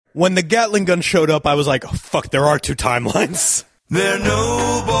When the Gatling gun showed up, I was like, oh, fuck, there are two timelines. There are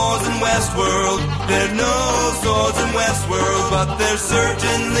no bars in Westworld, there are no swords in Westworld, but there's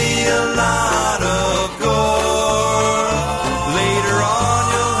certainly a lot of gore. Later on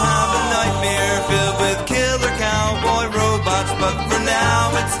you'll have a nightmare filled with killer cowboy robots, but for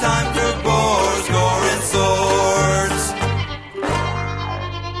now it's time for boars, gore, and swords.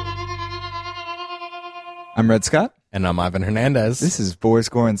 I'm Red Scott. And I'm Ivan Hernandez. This is Boars,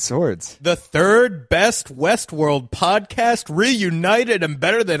 Gore, and Swords. The third best Westworld podcast, reunited and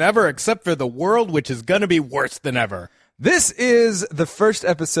better than ever, except for the world, which is going to be worse than ever. This is the first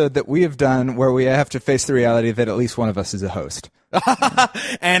episode that we have done where we have to face the reality that at least one of us is a host.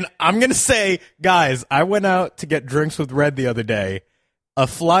 And I'm going to say, guys, I went out to get drinks with Red the other day. A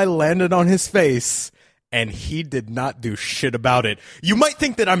fly landed on his face, and he did not do shit about it. You might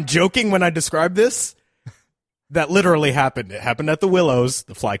think that I'm joking when I describe this. That literally happened. It happened at the Willows.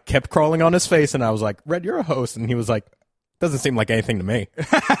 The fly kept crawling on his face, and I was like, Red, you're a host. And he was like, doesn't seem like anything to me.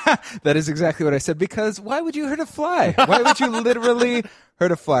 That is exactly what I said, because why would you hurt a fly? Why would you literally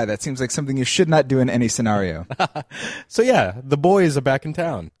hurt a fly? That seems like something you should not do in any scenario. So yeah, the boys are back in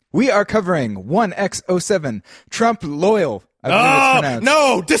town. We are covering 1X07, Trump Loyal. I believe it's pronounced.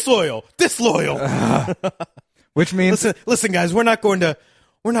 No, disloyal. Which means... Listen, guys, we're not going to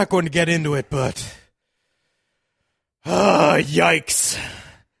get into it, but... yikes.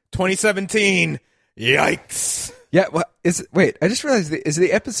 2017. Yikes. Yeah, well, wait, I just realized, is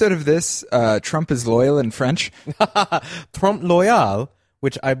the episode of this, Trump is Loyal in French? Trump Loyal,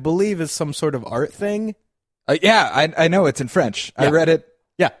 which I believe is some sort of art thing. Yeah, I know it's in French. Yeah. I read it.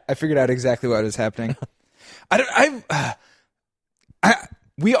 Yeah. I figured out exactly what was happening.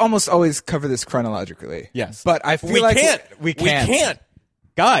 We almost always cover this chronologically. Yes. But I feel like we can't.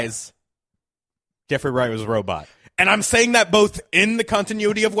 Guys, Jeffrey Wright was a robot. And I'm saying that both in the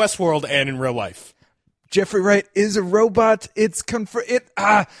continuity of Westworld and in real life. Jeffrey Wright is a robot. It's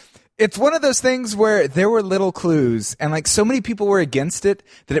one of those things where there were little clues, and like so many people were against it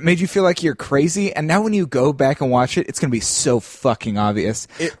that it made you feel like you're crazy. And now when you go back and watch it, it's going to be so fucking obvious.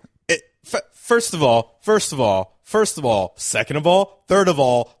 First of all, second of all, third of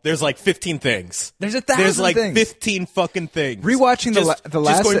all, there's like 15 things. There's 1,000 There's like things. 15 fucking things. Rewatching the last...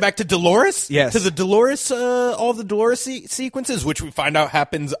 Just going back to Dolores? Yes. To the Dolores, all the Dolores sequences, which we find out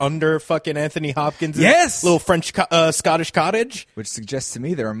happens under fucking Anthony Hopkins' Yes! little French, Scottish cottage. Which suggests to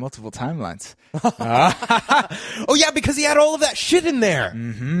me there are multiple timelines. Oh yeah, because he had all of that shit in there.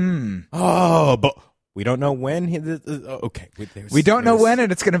 Mm-hmm. Oh, but... we don't know when. Okay. We don't know when,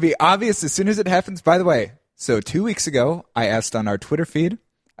 and it's going to be obvious as soon as it happens. By the way, so 2 weeks ago, I asked on our Twitter feed,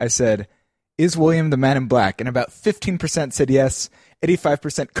 I said, is William the Man in Black? And about 15% said yes.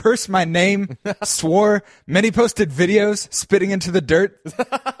 85% cursed my name, swore. Many posted videos spitting into the dirt,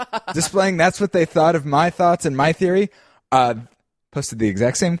 displaying that's what they thought of my thoughts and my theory. Posted the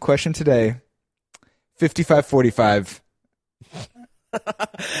exact same question today. 55-45.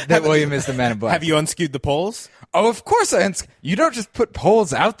 That William is the Man in Black. Have you unskewed the polls? Oh, of course I You don't just put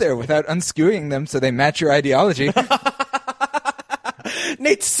polls out there without unskewing them so they match your ideology.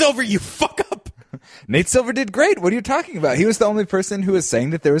 Nate Silver, you fuck up. Nate Silver did great. What are you talking about? He was the only person who was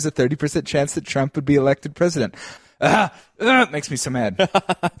saying that there was a 30% chance that Trump would be elected president. It makes me so mad.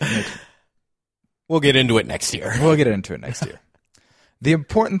 We'll get into it next year. The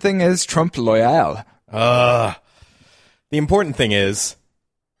important thing is Trump Loyal. The important thing is,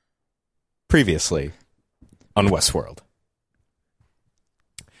 previously on Westworld.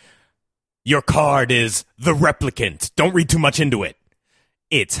 Your card is the replicant. Don't read too much into it.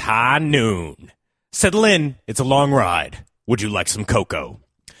 It's high noon. Settle in. It's a long ride. Would you like some cocoa?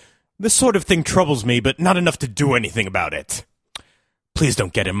 This sort of thing troubles me, but not enough to do anything about it. Please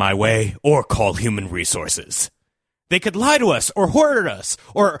don't get in my way or call human resources. They could lie to us or hurt us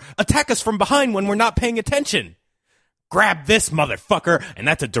or attack us from behind when we're not paying attention. Grab this, motherfucker. And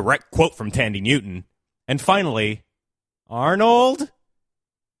that's a direct quote from Tandy Newton. And finally, Arnold,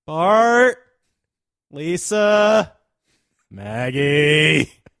 Bart, Lisa,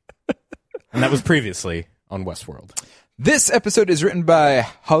 Maggie. And that was previously on Westworld. This episode is written by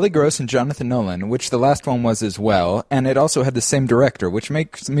Holly Gross and Jonathan Nolan, which the last one was as well, and it also had the same director, which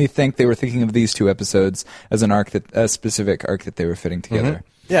makes me think they were thinking of these two episodes as a specific arc that they were fitting together. Mm-hmm.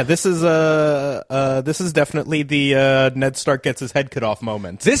 Yeah, this is definitely the Ned Stark gets his head cut off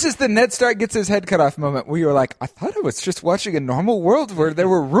moment. This is the Ned Stark gets his head cut off moment where you're like, I thought I was just watching a normal world where there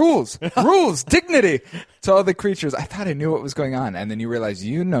were rules, dignity to all the creatures. I thought I knew what was going on, and then you realize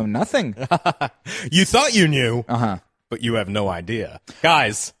you know nothing. You thought you knew, but you have no idea.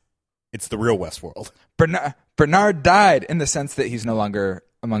 Guys, it's the real Westworld. Bernard died in the sense that he's no longer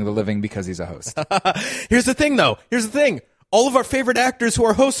among the living because he's a host. Here's the thing, though. Here's the thing. All of our favorite actors who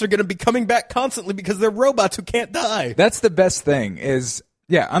are hosts are going to be coming back constantly because they're robots who can't die. That's the best thing is,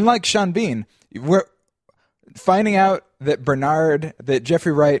 unlike Sean Bean, we're finding out that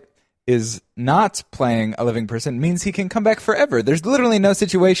Jeffrey Wright is not playing a living person means he can come back forever. There's literally no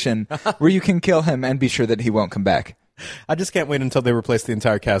situation where you can kill him and be sure that he won't come back. I just can't wait until they replace the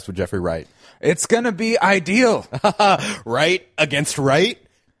entire cast with Jeffrey Wright. It's going to be ideal. Right against right?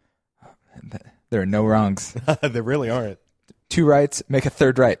 There are no wrongs. There really aren't. 2 rights make a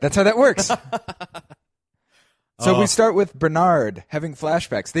third right. That's how that works. So we start with Bernard having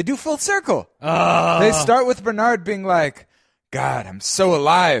flashbacks. They do full circle. They start with Bernard being like, God, I'm so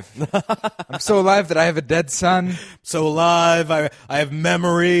alive. I'm so alive that I have a dead son. So alive. I have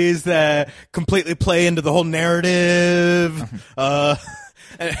memories that completely play into the whole narrative.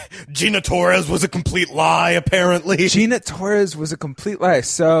 Gina Torres was a complete lie, apparently. Gina Torres was a complete lie.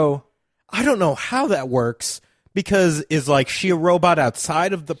 So I don't know how that works. Because is she a robot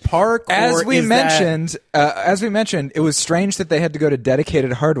outside of the park? As we mentioned, it was strange that they had to go to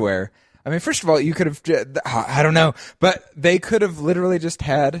dedicated hardware. I mean, first of all, you could have, I don't know, but they could have literally just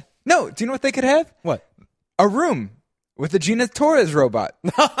had, no, do you know what they could have? What? A room with a Gina Torres robot.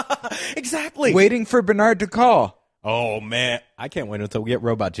 Exactly. Waiting for Bernard to call. Oh, man. I can't wait until we get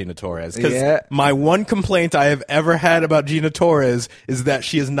robot Gina Torres. Because my one complaint I have ever had about Gina Torres is that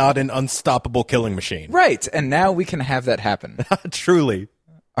she is not an unstoppable killing machine. Right. And now we can have that happen. Truly.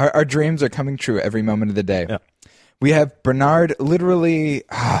 Our dreams are coming true every moment of the day. Yeah. We have Bernard literally...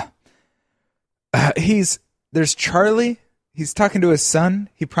 there's Charlie. He's talking to his son.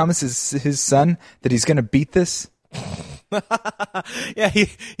 He promises his son that he's going to beat this. Yeah,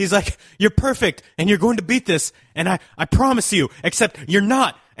 he's like, you're perfect, and you're going to beat this, and I promise you, except you're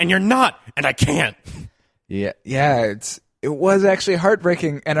not, and I can't. Yeah, it was actually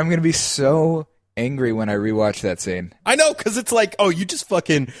heartbreaking, and I'm going to be so angry when I rewatch that scene. I know, because it's like, oh, you just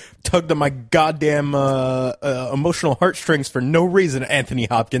fucking tugged on my goddamn emotional heartstrings for no reason, Anthony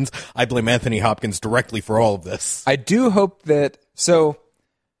Hopkins. I blame Anthony Hopkins directly for all of this. I do hope that, so...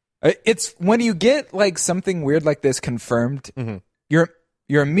 It's when you get something weird like this confirmed, your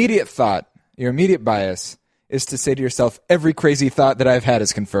immediate thought, your immediate bias is to say to yourself, every crazy thought that I've had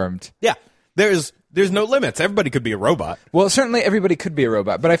is confirmed. Yeah, there's no limits. Everybody could be a robot. Well, certainly everybody could be a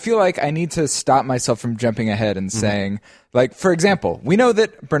robot, but I feel like I need to stop myself from jumping ahead and saying, for example, we know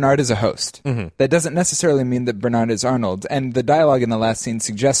that Bernard is a host. That doesn't necessarily mean that Bernard is Arnold, and the dialogue in the last scene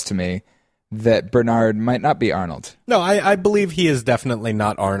suggests to me that Bernard might not be Arnold. No, I believe he is definitely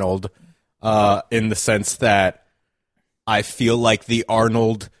not Arnold, in the sense that I feel like the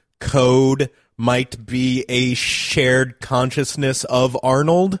Arnold code might be a shared consciousness of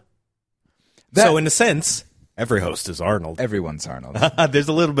Arnold. So in a sense, every host is Arnold. Everyone's Arnold. There's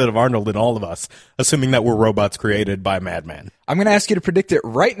a little bit of Arnold in all of us, assuming that we're robots created by a madman. I'm going to ask you to predict it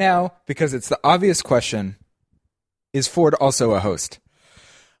right now because it's the obvious question. Is Ford also a host?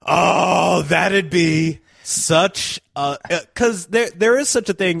 Oh, that'd be such because there is such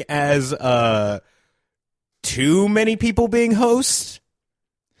a thing as too many people being hosts,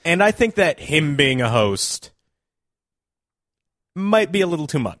 and I think that him being a host might be a little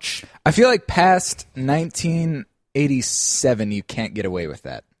too much. I feel like past 1987, you can't get away with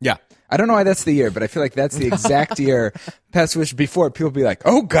that. Yeah. I don't know why that's the year, but I feel like that's the exact year past which before people will be like,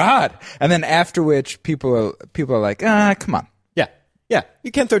 oh, God. And then after which people are like, come on. Yeah,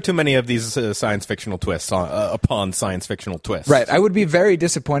 you can't throw too many of these science fictional twists upon science fictional twists. Right. I would be very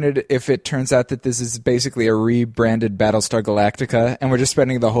disappointed if it turns out that this is basically a rebranded Battlestar Galactica, and we're just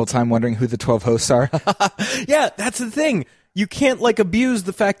spending the whole time wondering who the 12 hosts are. Yeah, that's the thing. You can't abuse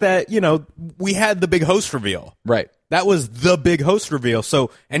the fact that, we had the big host reveal. Right. That was the big host reveal,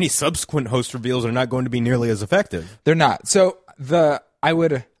 so any subsequent host reveals are not going to be nearly as effective. They're not. So I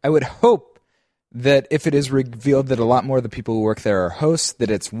would hope that if it is revealed that a lot more of the people who work there are hosts, that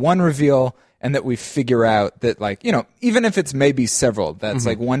it's one reveal and that we figure out that, even if it's maybe several, that's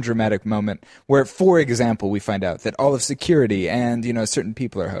one dramatic moment where, for example, we find out that all of security and, certain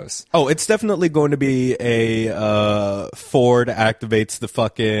people are hosts. Oh, it's definitely going to be a Ford activates the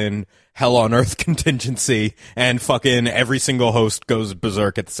fucking hell on earth contingency and fucking every single host goes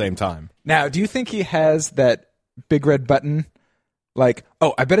berserk at the same time. Now, do you think he has that big red button? I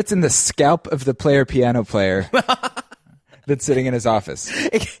bet it's in the scalp of the piano player that's sitting in his office.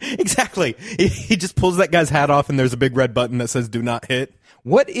 Exactly. He just pulls that guy's hat off and there's a big red button that says do not hit.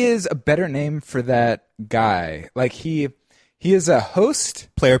 What is a better name for that guy? He is a host?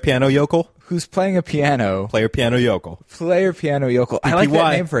 Player piano yokel? Who's playing a piano. Player piano yokel. Player piano yokel. PPY. I like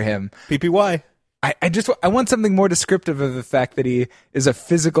that name for him. PPY. I want something more descriptive of the fact that he is a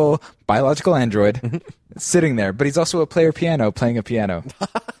physical, biological android sitting there, but he's also a player piano playing a piano.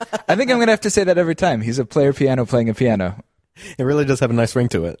 I think I'm going to have to say that every time. He's a player piano playing a piano. It really does have a nice ring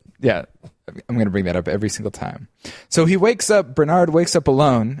to it. Yeah, I'm going to bring that up every single time. So Bernard wakes up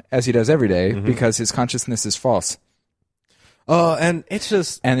alone, as he does every day, because his consciousness is false. And it's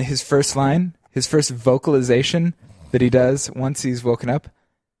just... And his first line, his first vocalization that he does once he's woken up,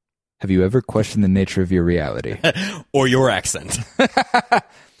 have you ever questioned the nature of your reality? Or your accent.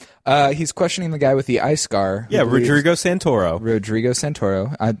 He's questioning the guy with the eye scar. Yeah, Rodrigo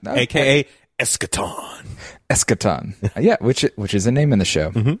Santoro. A.K.A. Eschaton. Eschaton. Yeah, which is a name in the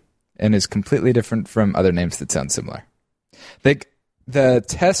show. And is completely different from other names that sound similar. The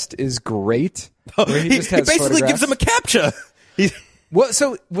test is great. He basically gives him a CAPTCHA. Well,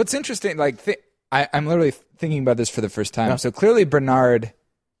 so what's interesting, I'm literally thinking about this for the first time. So clearly Bernard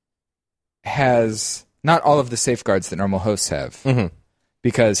has not all of the safeguards that normal hosts have.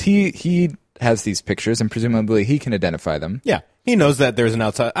 Because he has these pictures, and presumably he can identify them. Yeah, he knows that there's an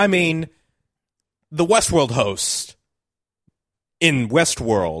outside... I mean, the Westworld hosts in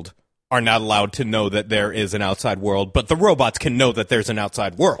Westworld are not allowed to know that there is an outside world, but the robots can know that there's an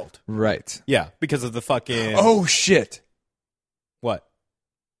outside world. Right. Yeah, because of the fucking... Oh, shit. What?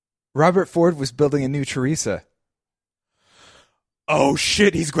 Robert Ford was building a new Teresa. Oh,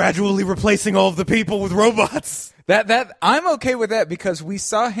 shit, he's gradually replacing all of the people with robots. That I'm okay with that because we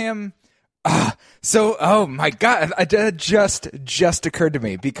saw him... oh my God, it just occurred to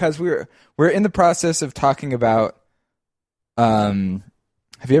me because we're in the process of talking about... have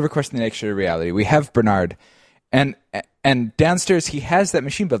you ever questioned the nature of reality? We have Bernard, and downstairs he has that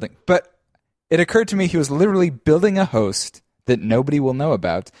machine building. But it occurred to me he was literally building a host that nobody will know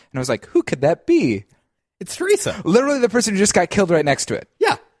about, and I was like, who could that be? It's Teresa. Literally the person who just got killed right next to it.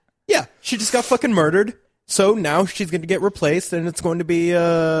 Yeah. She just got fucking murdered. So now she's going to get replaced, and it's going to be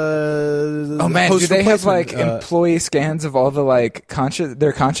oh man, do they have employee scans of all the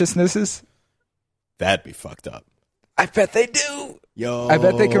their consciousnesses? That'd be fucked up. I bet they do. Yo, I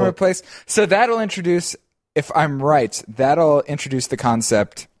bet they can replace. So that'll introduce, if I'm right, that'll introduce the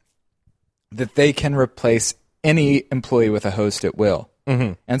concept that they can replace any employee with a host at will.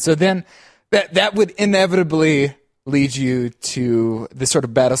 And so then that would inevitably lead you to the sort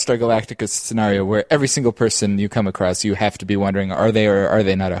of Battlestar Galactica scenario where every single person you come across, you have to be wondering, are they or are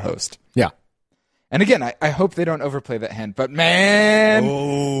they not a host? Yeah. And again, I hope they don't overplay that hand, but man...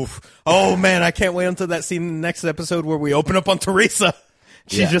 Oh man, I can't wait until that scene in the next episode where we open up on Teresa.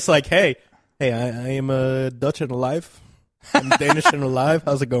 She's just like, hey, I am Dutch and alive. I'm Danish and alive.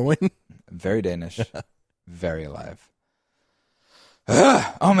 How's it going? Very Danish. Very alive.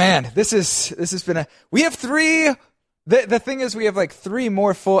 Oh man, this has been we have 3... The thing is, we have 3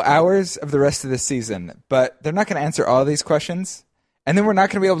 more full hours of the rest of the season, but they're not going to answer all of these questions, and then we're not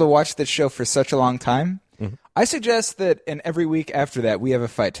going to be able to watch this show for such a long time. I suggest that in every week after that, we have a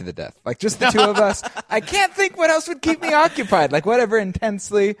fight to the death. Just the two of us. I can't think what else would keep me occupied. Whatever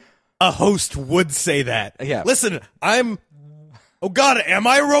intensely. A host would say that. Yeah. Listen, oh God, am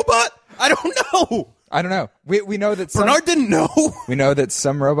I a robot? I don't know. I don't know. We know that Bernard didn't know. We know that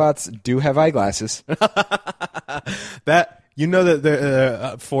some robots do have eyeglasses. You know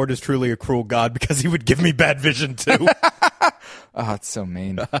that Ford is truly a cruel god because he would give me bad vision too. Oh, it's so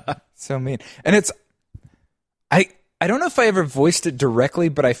mean. So mean. And it's... I don't know if I ever voiced it directly,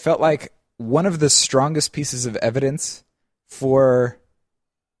 but I felt like one of the strongest pieces of evidence for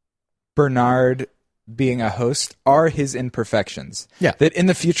Bernard being a host are his imperfections. Yeah. That in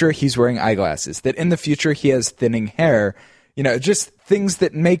the future he's wearing eyeglasses. That in the future he has thinning hair. Just things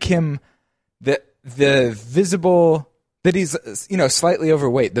that make him the visible... That he's, slightly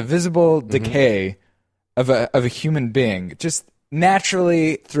overweight. The visible decay of a human being just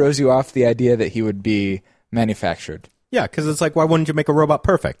naturally throws you off the idea that he would be manufactured. Yeah, because it's why wouldn't you make a robot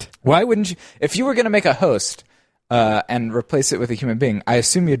perfect? Why wouldn't you? If you were going to make a host and replace it with a human being, I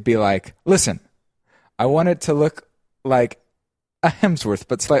assume you'd be like, listen, I want it to look like a Hemsworth,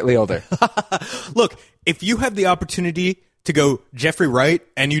 but slightly older. Look, if you have the opportunity to go Jeffrey Wright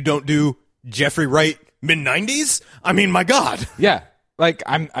and you don't do Jeffrey Wright mid-90s, I mean, my God. Yeah.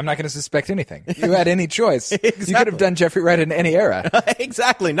 I'm not going to suspect anything. If you had any choice. Exactly. You could have done Jeffrey Wright in any era.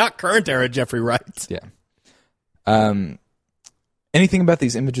 Exactly. Not current era Jeffrey Wright. Yeah. Anything about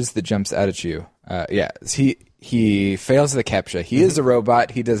these images that jumps out at you? He fails the CAPTCHA. He is a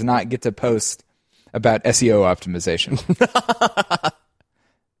robot. He does not get to post about SEO optimization.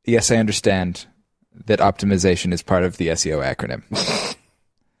 Yes, I understand that optimization is part of the SEO acronym.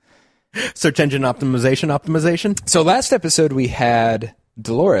 Search engine optimization. So last episode we had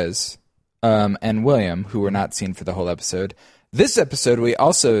Dolores and William, who were not seen for the whole episode. This episode, we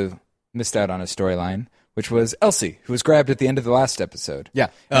also missed out on a storyline, which was Elsie, who was grabbed at the end of the last episode. Yeah.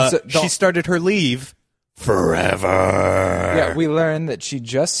 And so she started her leave forever. Yeah, we learned that she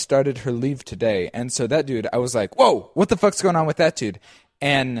just started her leave today. And so that dude, I was like, whoa, what the fuck's going on with that dude?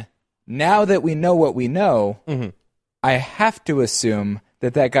 And now that we know what we know, I have to assume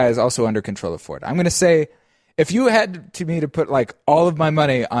that that guy is also under control of Ford. I'm going to say, if you had to me to put like all of my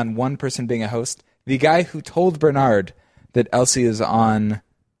money on one person being a host, the guy who told Bernard that Elsie is on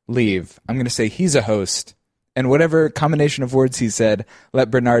leave, I'm going to say he's a host. And whatever combination of words he said,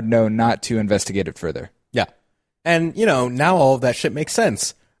 let Bernard know not to investigate it further. Yeah. And, now all of that shit makes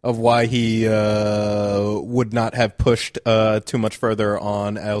sense of why he would not have pushed too much further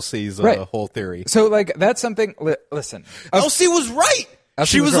on Elsie's whole theory. So, like, that's something... listen. Elsie was right!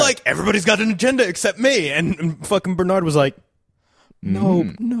 Elsie She was was right. like, everybody's got an agenda except me. And fucking Bernard was like,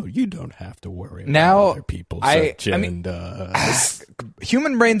 no, you don't have to worry Now, about other people's agendas.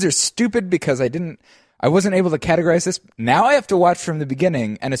 Human brains are stupid because I wasn't able to categorize this. Now I have to watch from the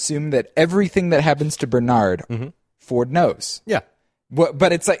beginning and assume that everything that happens to Bernard, Ford knows. Yeah.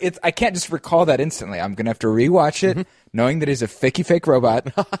 But it's like I can't just recall that instantly. I'm gonna have to rewatch it, knowing that he's a fakey fake robot.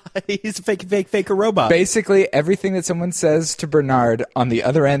 He's a faker robot. Basically, everything that someone says to Bernard, on the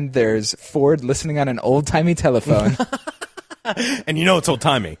other end, there's Ford listening on an old timey telephone. And it's old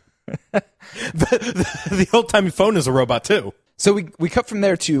timey. the old timey phone is a robot too. So we cut from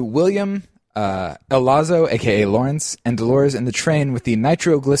there to William, El Lazo, a.k.a. Lawrence, and Dolores in the train with the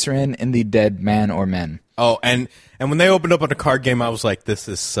nitroglycerin in the dead man or men. Oh, and when they opened up on a card game, I was like, this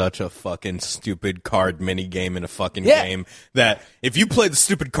is such a fucking stupid card mini game in a fucking game that if you play the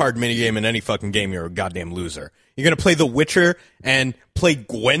stupid card mini game in any fucking game, you're a goddamn loser. You're going to play The Witcher and play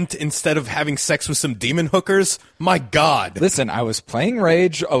Gwent instead of having sex with some demon hookers? My God. Listen, I was playing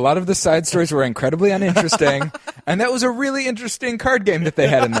Rage. A lot of the side stories were incredibly uninteresting, and that was a really interesting card game that they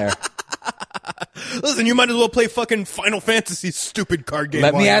had in there. Listen, you might as well play fucking Final Fantasy, stupid card game.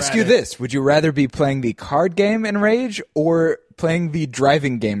 Let me ask you this. Would you rather be playing the card game in Rage or playing the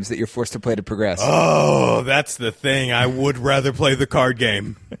driving games that you're forced to play to progress? Oh, that's the thing. I would rather play the card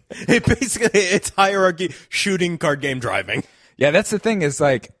game. It's hierarchy, shooting, card game, driving. Yeah, that's the thing is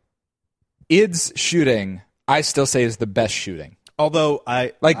like, ID's shooting, I still say is the best shooting. Although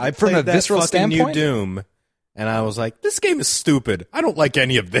I from played a that visceral fucking new standpoint? Doom, and I was like, this game is stupid. I don't like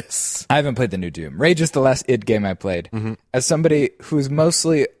any of this. I haven't played the new Doom. Rage is the last id game I played. As somebody who's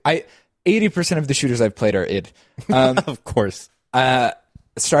mostly 80% of the shooters I've played are id. Of course.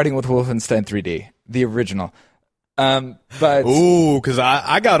 Starting with Wolfenstein 3D, the original. But Ooh, because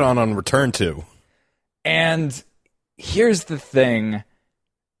I got on Return 2. and here's the thing.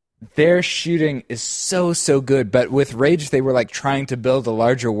 Their shooting is so good, but with Rage, they were like trying to build a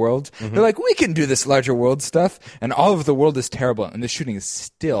larger world. They're like, we can do this larger world stuff, and all of the world is terrible, and the shooting is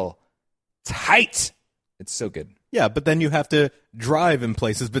still tight. It's so good. Yeah, but then you have to drive in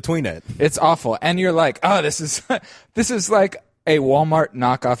places between it. It's awful, and you're like, oh, this is like a Walmart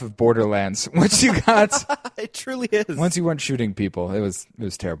knockoff of Borderlands. Once you got, It truly is. once you weren't shooting people, it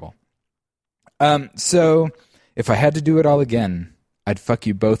was terrible. So if I had to do it all again, I'd fuck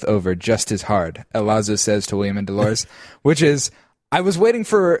you both over just as hard, El Lazo says to William and Dolores, which is, I was waiting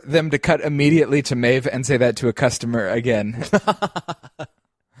for them to cut immediately to Maeve and say that to a customer again.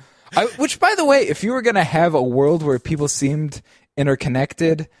 Which, by the way, if you were going to have a world where people seemed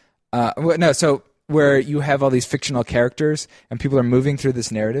interconnected, where you have all these fictional characters and people are moving through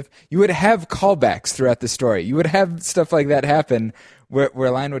this narrative, you would have callbacks throughout the story. You would have stuff like that happen where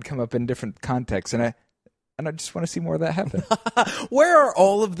a line would come up in different contexts, and I just want to see more of that happen. Where are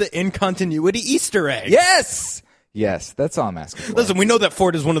all of the in-continuity Easter eggs? Yes, that's all I'm asking for. Listen, we know that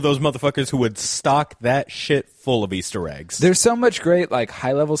Ford is one of those motherfuckers who would stock that shit full of Easter eggs. There's so much great, like,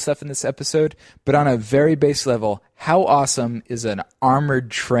 high-level stuff in this episode, but on a very base level, how awesome is an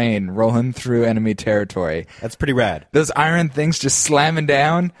armored train rolling through enemy territory? That's pretty rad. Those iron things just slamming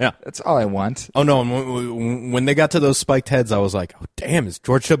down? Yeah. That's all I want. Oh, no, and when they got to those spiked heads, I was like, oh, damn, is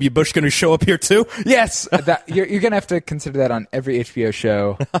George W. Bush going to show up here, too? Yes! You're going to have to consider that on every HBO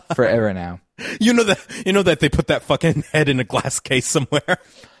show forever now. You know that they put that fucking head in a glass case somewhere.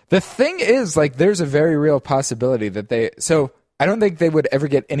 The thing is, like, there's a very real possibility that so I don't think they would ever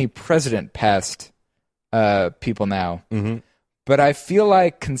get any president past people now. Mm-hmm. But I feel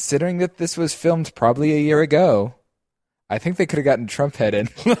like, considering that this was filmed probably a year ago, I think they could have gotten Trump head in.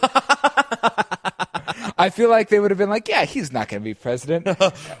 I feel like they would have been like, yeah, he's not going to be president.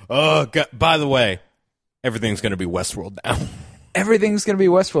 Oh, God. By the way, everything's going to be Westworld now. Everything's going to be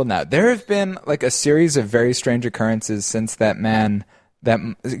Westworld now. There have been like a series of very strange occurrences since that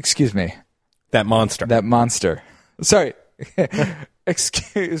That monster. That monster. Sorry.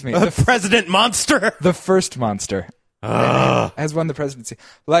 Excuse me. The president monster. The first monster has won the presidency.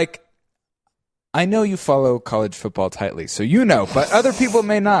 Like, I know you follow college football tightly, so you know, but other people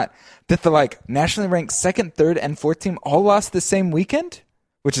may not, that the like nationally ranked second, third, and fourth team all lost the same weekend,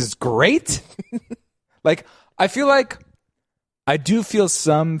 which is great. Like, I feel like I do feel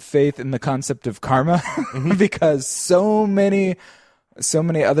some faith in the concept of karma because so many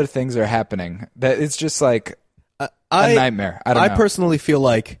other things are happening that it's just like a nightmare. I don't know. I personally feel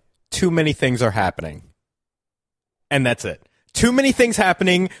like too many things are happening, and that's it. Too many things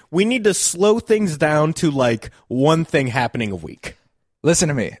happening. We need to slow things down to like one thing happening a week. Listen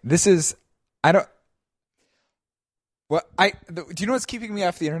to me. Do you know what's keeping me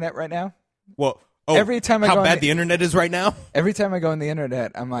off the internet right now? Well, every time I how go bad the internet is right now? Every time I go on the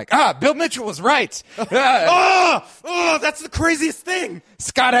internet, I'm like, Bill Mitchell was right. That's the craziest thing.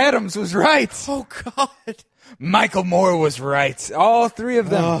 Scott Adams was right. Oh, God. Michael Moore was right. All three of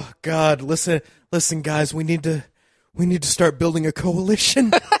them. Oh, God. Listen, guys, we need to start building a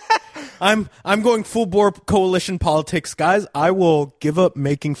coalition. I'm going full bore coalition politics, guys. I will give up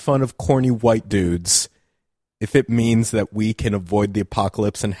making fun of corny white dudes if it means that we can avoid the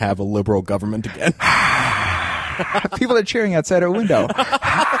apocalypse and have a liberal government again. People are cheering outside our window.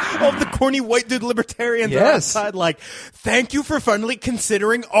 All the corny white dude libertarians are outside like, thank you for finally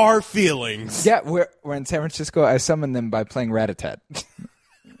considering our feelings. Yeah, we're in San Francisco. I summoned them by playing Rat-a-tat.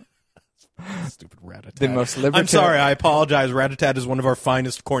 Stupid Rat-a-tat. The most libertarian. I'm sorry, I apologize. Rat-a-tat is one of our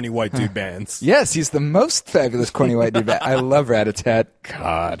finest corny white dude bands. Yes, he's the most fabulous corny white dude band. I love Rat-a-tat.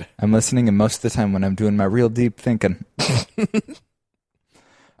 God. I'm listening, and most of the time when I'm doing my real deep thinking.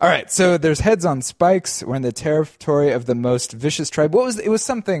 All right, so there's heads on spikes. We're in the territory of the most vicious tribe. What was it? Was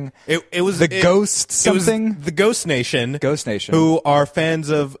something. It was the Ghost something. It was the Ghost Nation. Ghost Nation, who are fans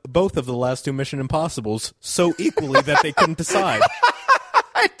of both of the last two Mission Impossibles so equally that they couldn't decide.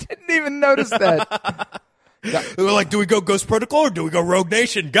 I didn't even notice that. We were like, do we go Ghost Protocol or do we go Rogue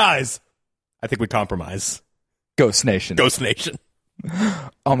Nation, guys? I think we compromise. Ghost Nation. Ghost Nation.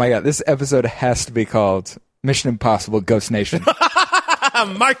 Oh my God, this episode has to be called Mission Impossible: Ghost Nation.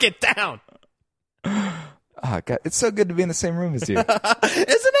 Mark it down. Oh, God, it's so good to be in the same room as you. Isn't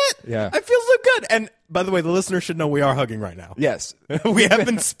it? Yeah. I feel so good. And by the way, the listener should know we are hugging right now. Yes. We have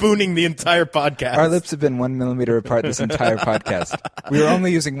been spooning the entire podcast. Our lips have been 1 millimeter apart this entire podcast. We were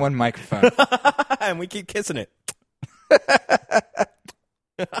only using one microphone. And we keep kissing it.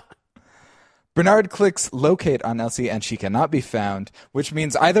 Bernard clicks locate on Elsie and she cannot be found, which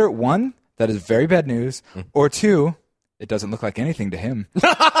means either 1, that is very bad news, or 2, it doesn't look like anything to him.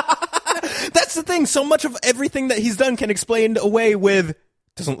 That's the thing. So much of everything that he's done can explain away with,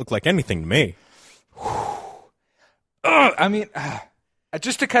 doesn't look like anything to me. I mean,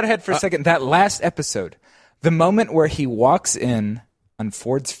 just to cut ahead for a second, that last episode, the moment where he walks in on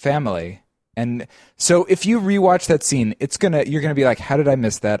Ford's family, and so if you rewatch that scene, you're gonna be like, how did I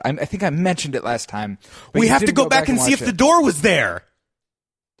miss that? I think I mentioned it last time. We have to go back and see if the door was there.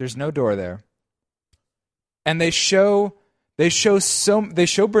 There's no door there. And they show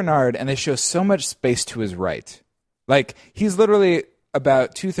Bernard, and they show so much space to his right. Like, he's literally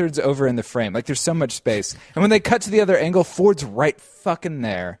about 2/3 over in the frame. Like, there's so much space. And when they cut to the other angle, Ford's right fucking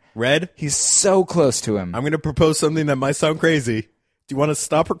there. Red? He's so close to him. I'm going to propose something that might sound crazy. Do you want to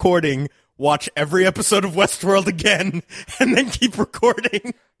stop recording, watch every episode of Westworld again, and then keep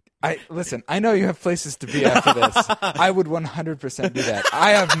recording? Listen, I know you have places to be after this. I would 100% do that.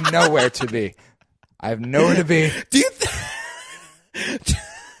 I have nowhere to be. I have nowhere to be. Do you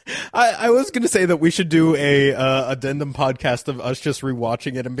I was going to say that we should do a addendum podcast of us just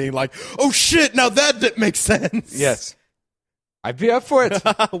rewatching it and being like, oh shit, now that makes sense. Yes. I'd be up for it.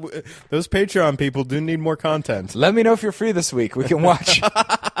 Those Patreon people do need more content. Let me know if you're free this week. We can watch.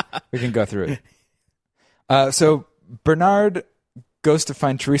 We can go through it. So Bernard goes to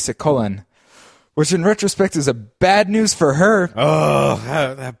find Teresa Cullen, which in retrospect is a bad news for her. Oh,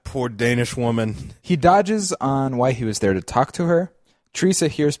 that poor Danish woman. He dodges on why he was there to talk to her. Teresa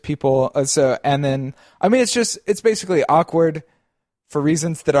hears people. It's basically awkward for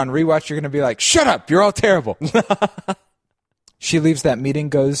reasons that on rewatch you're going to be like, shut up, you're all terrible. She leaves that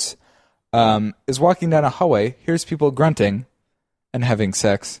meeting, is walking down a hallway, hears people grunting and having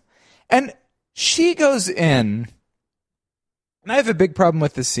sex. And she goes in. And I have a big problem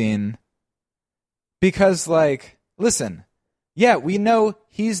with this scene. Because, listen, yeah, we know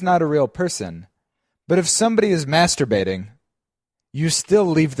he's not a real person, but if somebody is masturbating, you still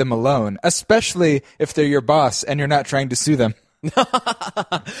leave them alone, especially if they're your boss and you're not trying to sue them.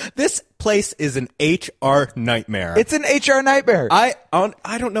 This place is an HR nightmare. It's an HR nightmare. I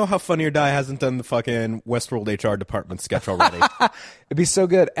don't know how Funny or Die hasn't done the fucking Westworld HR department sketch already. It'd be so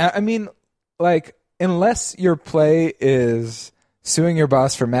good. I mean, like, unless your play is suing your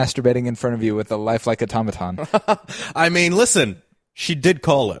boss for masturbating in front of you with a lifelike automaton. I mean, listen, she did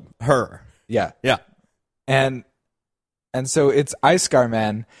call him her. Yeah. Yeah. And so it's Ice Scar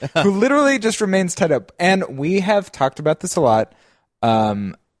Man, who literally just remains tied up. And we have talked about this a lot.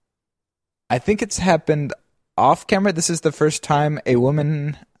 I think it's happened off camera. This is the first time a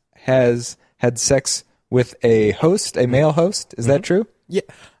woman has had sex with a host, a male host. Is that true? Yeah.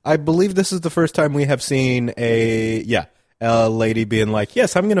 I believe this is the first time we have seen a lady being like,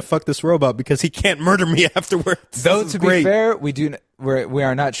 yes, I'm going to fuck this robot because he can't murder me afterwards. Though, to be fair, we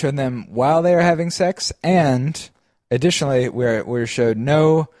are not showing them while they are having sex, and additionally, we're showed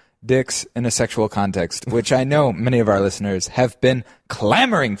no dicks in a sexual context, which I know many of our listeners have been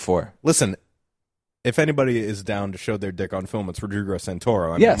clamoring for. Listen, if anybody is down to show their dick on film, it's Rodrigo Santoro.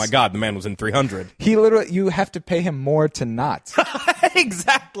 I mean, Yes. my God, the man was in 300. He literally, you have to pay him more to not.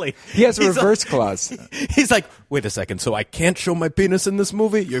 Exactly. He has a reverse clause. He's like, wait a second, so I can't show my penis in this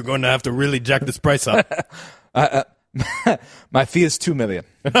movie? You're going to have to really jack this price up. My fee is $2 million.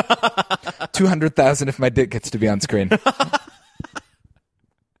 200,000 if my dick gets to be on screen.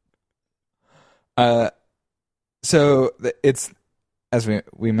 So it's, as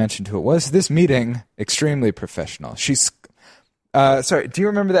we mentioned who it was, this meeting, extremely professional. She's, sorry, do you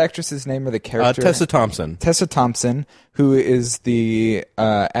remember the actress's name or the character? Tessa Thompson. Tessa Thompson, who is the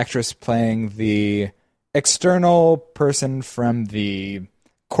actress playing the external person from the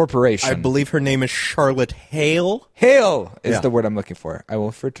corporation. I believe her name is Charlotte Hale. Hale is Yeah. the word I'm looking for. I will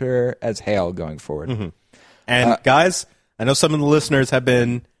refer to her as Hale going forward. And guys, I know some of the listeners have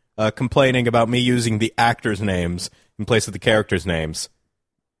been complaining about me using the actors' names in place of the characters' names.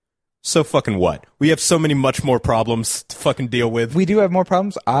 So fucking what? We have so many much more problems to fucking deal with. We do have more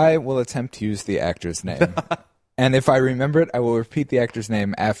problems. I will attempt to use the actor's name. And if I remember it, I will repeat the actor's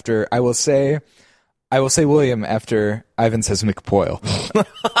name after I will say William after Ivan says McPoyle.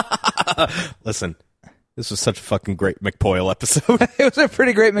 Listen, this was such a fucking great McPoyle episode. It was a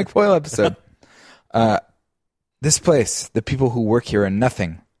pretty great McPoyle episode. This place, the people who work here are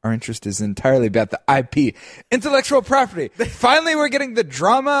nothing. Our interest is entirely about the IP, intellectual property. Finally, we're getting the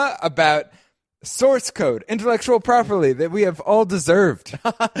drama about source code, intellectual property that we have all deserved.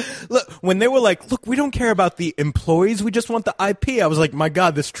 Look, when they were like, look, we don't care about the employees, we just want the IP. I was like, my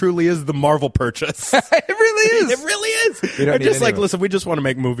God, this truly is the Marvel purchase. It really is. It really is. We don't They're need just like, anyone. listen, we just want to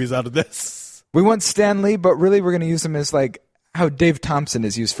make movies out of this. We want Stan Lee, but really we're going to use him as like how Dave Thompson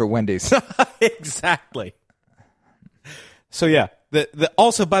is used for Wendy's. Exactly. So yeah,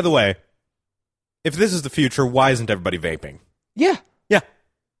 also, by the way, if this is the future, why isn't everybody vaping? Yeah. Yeah.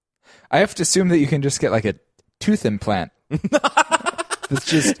 I have to assume that you can just get like a tooth implant that's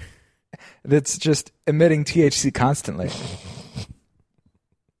just emitting THC constantly.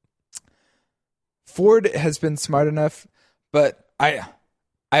 Ford has been smart enough, but I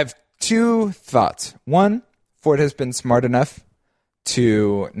have two thoughts. One, Ford has been smart enough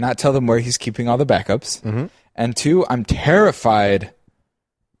to not tell them where he's keeping all the backups. Mm-hmm. And two, I'm terrified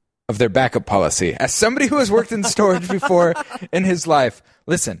of their backup policy. As somebody who has worked in storage before in his life,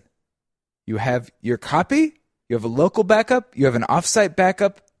 listen, you have your copy, you have a local backup, you have an offsite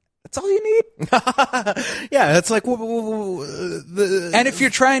backup. That's all you need. Yeah, it's like... And if you're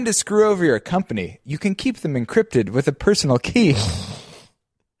trying to screw over your company, you can keep them encrypted with a personal key.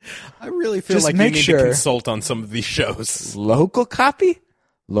 I really feel Just like you make need sure- to consult on some of these shows. Local copy,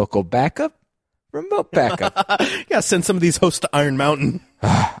 local backup, remote backup. Yeah, send some of these hosts to Iron Mountain.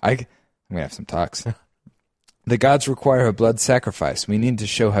 I'm going to have some talks. The gods require a blood sacrifice. We need to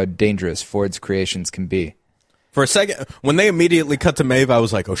show how dangerous Ford's creations can be. For a second, when they immediately cut to Maeve, I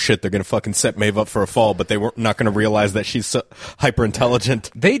was like, oh shit, they're going to fucking set Maeve up for a fall, but they were not going to realize that she's so hyper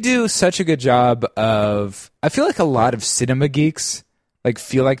intelligent. They do such a good job of... I feel like a lot of cinema geeks like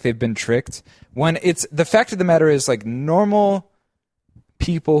feel like they've been tricked. When it's... The fact of the matter is, like, normal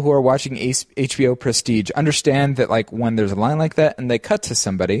people who are watching HBO Prestige understand that, like, when there's a line like that and they cut to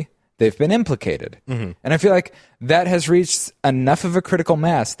somebody, they've been implicated. Mm-hmm. And I feel like that has reached enough of a critical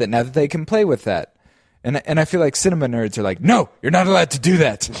mass that now that they can play with that. And I feel like cinema nerds are like, no, you're not allowed to do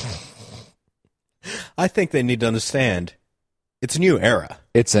that. I think they need to understand it's a new era.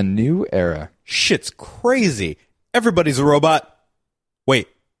 It's a new era. Shit's crazy. Everybody's a robot. Wait,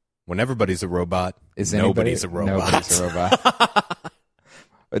 when everybody's a robot, nobody's a robot. Nobody's a robot.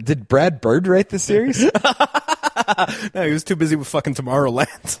 Did Brad Bird write the series? No, he was too busy with fucking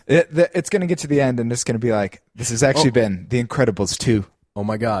Tomorrowland. It's going to get to the end, and it's going to be like, this has actually been The Incredibles 2. Oh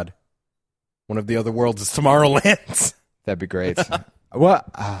my God. one of the other worlds is Tomorrowland. That'd be great. Well,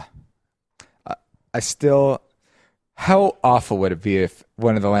 I still... How awful would it be if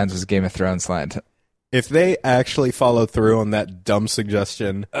one of the lands was Game of Thrones land? If they actually follow through on that dumb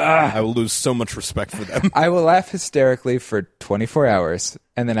suggestion, I will lose so much respect for them. I will laugh hysterically for 24 hours,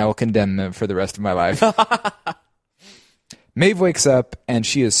 and then I will condemn them for the rest of my life. Maeve wakes up, and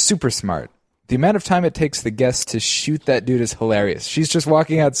she is super smart. The amount of time it takes the guests to shoot that dude is hilarious. She's just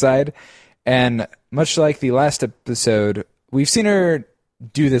walking outside, and much like the last episode, we've seen her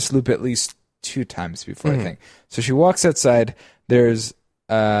do this loop at least 2 times before, I think. So she walks outside. There's,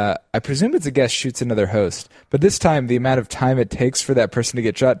 I presume it's a guest shoots another host, but this time the amount of time it takes for that person to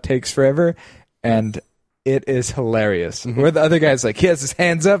get shot takes forever, and it is hilarious. Where the other guy's like, he has his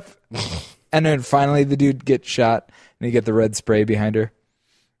hands up, and then finally the dude gets shot, and you get the red spray behind her.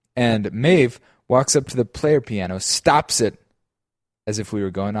 And Maeve walks up to the player piano, stops it, as if we were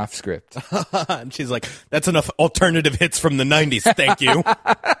going off script. And she's like, that's enough alternative hits from the 90s, thank you.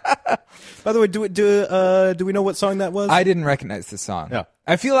 By the way, do we know what song that was? I didn't recognize the song. Yeah.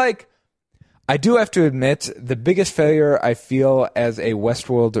 I feel like, I do have to admit, the biggest failure I feel as a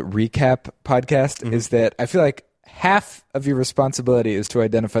Westworld recap podcast is that I feel like half of your responsibility is to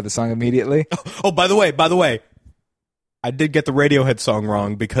identify the song immediately. Oh, by the way, I did get the Radiohead song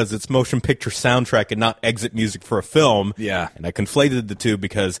wrong because it's motion picture soundtrack and not exit music for a film. Yeah. And I conflated the two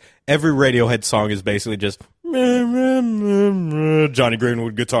because every Radiohead song is basically just Johnny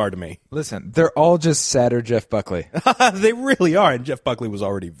Greenwood guitar to me. Listen, they're all just sadder Jeff Buckley. They really are. And Jeff Buckley was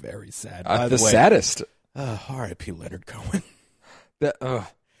already very sad. By The the way, saddest. R.I.P. Leonard Cohen. The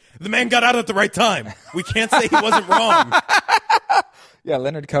man got out at the right time. We can't say he wasn't wrong. Yeah,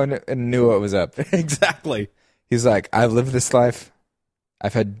 Leonard Cohen knew what was up. Exactly. He's like, I've lived this life.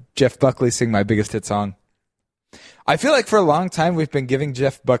 I've had Jeff Buckley sing my biggest hit song. I feel like for a long time we've been giving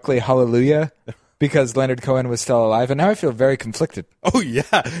Jeff Buckley Hallelujah because Leonard Cohen was still alive, and now I feel very conflicted. Oh,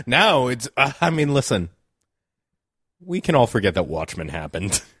 yeah. Now it's, listen. We can all forget that Watchmen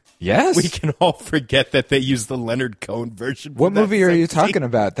happened. Yes? We can all forget that they used the Leonard Cohen version. What movie are you talking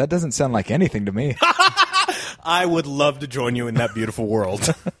about? That doesn't sound like anything to me. I would love to join you in that beautiful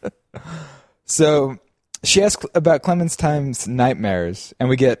world. So she asks about Clementine's nightmares, and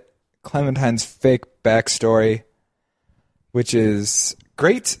we get Clementine's fake backstory, which is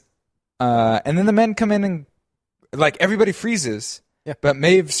great. And then the men come in and, like, everybody freezes. Yeah. But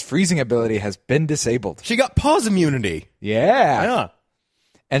Maeve's freezing ability has been disabled. She got pause immunity. Yeah. Yeah.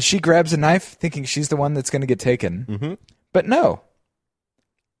 And she grabs a knife thinking she's the one that's going to get taken. Mm-hmm. But no.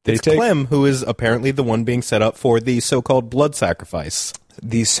 It's Clem who is apparently the one being set up for the so-called blood sacrifice.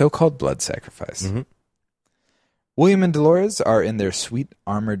 The so-called blood sacrifice. Mm-hmm. William and Dolores are in their sweet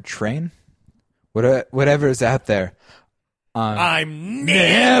armored train. Whatever is out there. I'm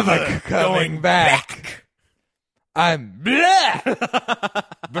never coming back. I'm blah.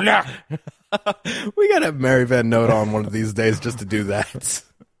 Blah. We gotta have Mary Van Note on one of these days just to do that.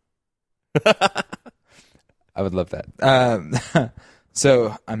 I would love that.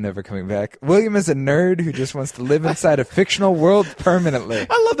 So, I'm never coming back. William is a nerd who just wants to live inside a fictional world permanently.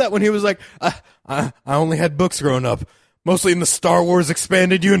 I love that when he was like, I only had books growing up, mostly in the Star Wars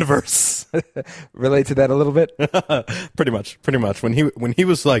expanded universe. Relate to that a little bit? Pretty much. When he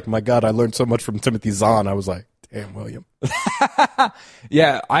was like, my God, I learned so much from Timothy Zahn, I was like, damn, William.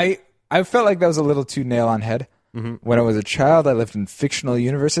 Yeah, I felt like that was a little too nail on head. Mm-hmm. When I was a child, I lived in fictional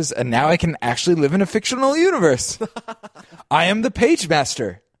universes, and now I can actually live in a fictional universe. I am the Page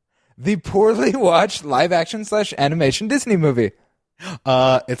Master, the poorly watched live-action / animation Disney movie.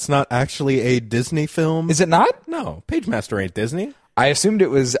 It's not actually a Disney film. Is it not? No, Page Master ain't Disney. I assumed it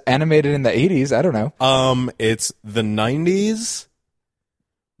was animated in the 80s. I don't know. It's the 90s.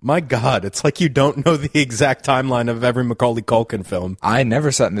 My God, it's like you don't know the exact timeline of every Macaulay Culkin film. I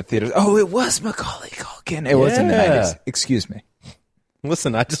never saw it in the theaters. Oh, it was Macaulay Culkin. It was in the 90s. Excuse me.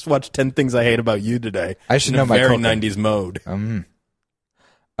 Listen, I just watched 10 Things I Hate About You today. I should in know a my very Culkin. 90s mode.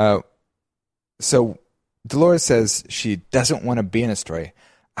 So Dolores says she doesn't want to be in a story.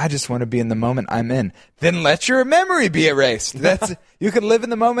 I just want to be in the moment I'm in. Then let your memory be erased. You can live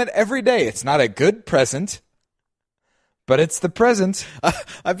in the moment every day. It's not a good present, but it's the present.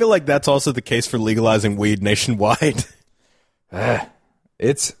 I feel like that's also the case for legalizing weed nationwide. I'm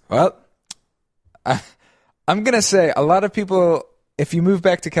going to say a lot of people, if you move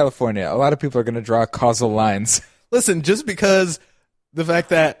back to California, a lot of people are going to draw causal lines. Listen, just because the fact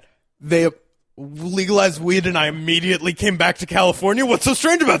that they legalized weed and I immediately came back to California, what's so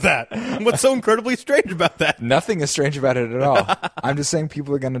strange about that? What's so incredibly strange about that? Nothing is strange about it at all. I'm just saying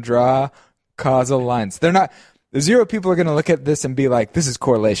people are going to draw causal lines. They're not. Zero people are going to look at this and be like, this is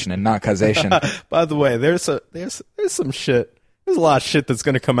correlation and not causation. By the way, there's some shit. There's a lot of shit that's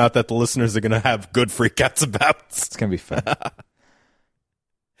going to come out that the listeners are going to have good freakouts about. It's going to be fun.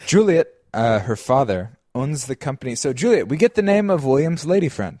 Juliet, her father, owns the company. So, Juliet, we get the name of William's lady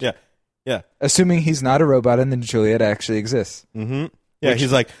friend. Yeah. Yeah. Assuming he's not a robot and then Juliet actually exists. Mm-hmm. Yeah,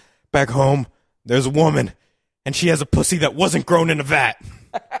 he's like, back home, there's a woman, and she has a pussy that wasn't grown in a vat.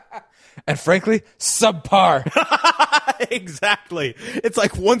 And frankly, subpar. Exactly. It's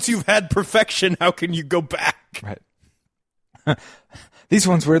like, once you've had perfection, how can you go back? Right. These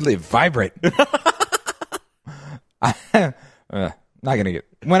ones weirdly vibrate. Not gonna get.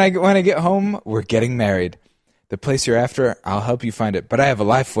 When I get home, we're getting married. The place you're after, I'll help you find it. But I have a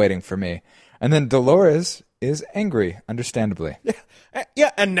life waiting for me. And then Dolores is angry, understandably.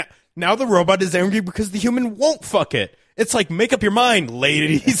 Yeah, and now the robot is angry because the human won't fuck it. It's like, make up your mind,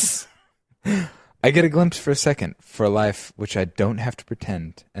 ladies. I get a glimpse for a second for a life which I don't have to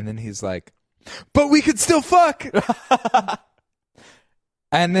pretend. And then he's like, but we could still fuck.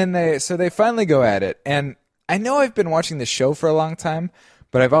 And then they finally go at it. And I know I've been watching the show for a long time,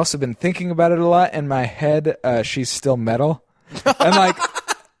 but I've also been thinking about it a lot. In my head, she's still metal. I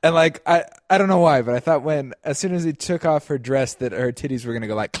don't know why, but I thought as soon as he took off her dress that her titties were going to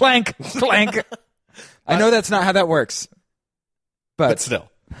go like clank, clank. I know that's not how that works. But still.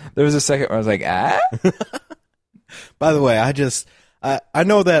 There was a second where I was like, ah? By the way, I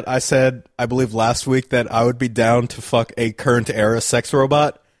know that I said, I believe last week, that I would be down to fuck a current era sex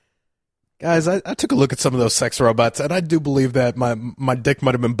robot. Guys, I took a look at some of those sex robots, and I do believe that my dick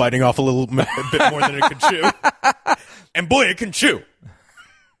might have been biting off a bit more than it could chew. And boy, it can chew.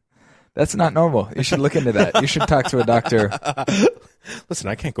 That's not normal. You should look into that. You should talk to a doctor. Listen,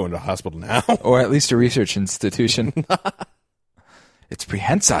 I can't go into a hospital now. Or at least a research institution. It's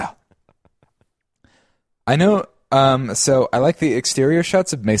prehensile. I know. So I like the exterior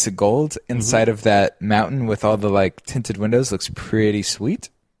shots of Mesa Gold inside of that mountain with all the like tinted windows. Looks pretty sweet.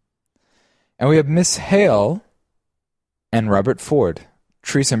 And we have Miss Hale and Robert Ford.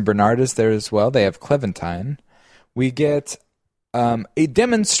 Teresa and Bernard is there as well. They have Clementine. We get a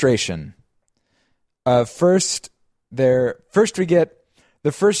demonstration. First we get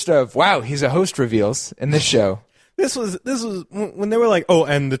the first of, wow, he's a host reveals in this show. This was when they were like, oh,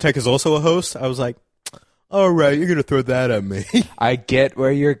 and the tech is also a host. I was like, all right, you're going to throw that at me. I get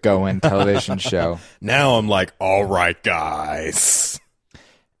where you're going, television show. Now I'm like, all right, guys.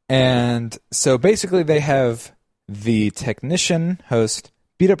 And so basically they have the technician host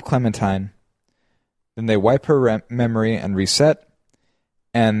beat up Clementine. Then they wipe her memory and reset.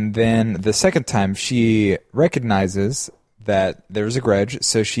 And then the second time she recognizes that there's a grudge,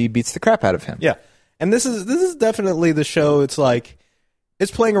 so she beats the crap out of him. Yeah. And this is definitely the show. It's like,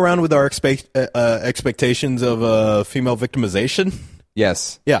 it's playing around with our expectations of female victimization.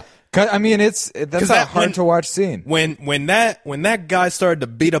 Yes. Yeah. I mean, that's a hard to watch scene. When that guy started to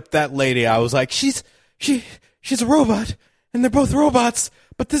beat up that lady, I was like, she's a robot, and they're both robots,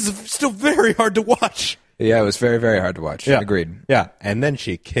 but this is still very hard to watch. Yeah, it was very, very hard to watch. Yeah. Agreed. Yeah, and then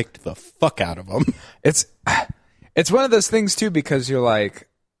she kicked the fuck out of him. It's one of those things too, because you're like,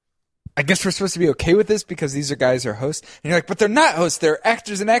 I guess we're supposed to be okay with this because these guys are hosts. And you're like, but they're not hosts. They're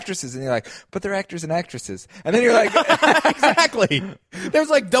actors and actresses. And you're like, but they're actors and actresses. And then you're like, exactly. There's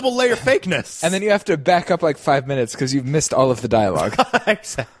like double layer fakeness. And then you have to back up like 5 minutes because you've missed all of the dialogue.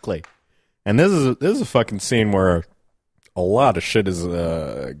 Exactly. And this is a fucking scene where a lot of shit is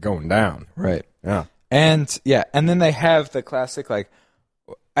going down. Right. Yeah. And then they have the classic, like,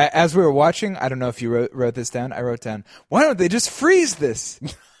 as we were watching, I don't know if you wrote this down. I wrote down, why don't they just freeze this?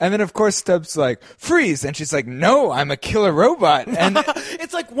 And then, of course, Stubbs like, freeze. And she's like, no, I'm a killer robot. And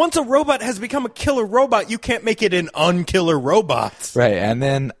it's like, once a robot has become a killer robot, you can't make it an unkiller robot. Right. And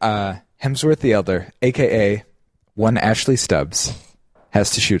then Hemsworth the Elder, a.k.a. one Ashley Stubbs,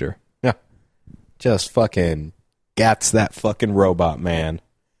 has to shoot her. Yeah. Just fucking gats that fucking robot, man.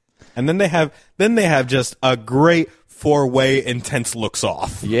 And then they have just a great 4-way intense looks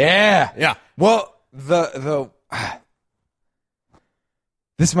off. Yeah. Yeah. Well,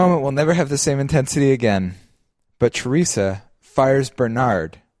 this moment will never have the same intensity again. But Teresa fires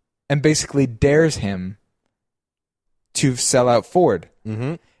Bernard and basically dares him to sell out Ford.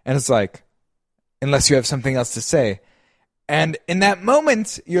 Mm-hmm. And it's like, unless you have something else to say. And in that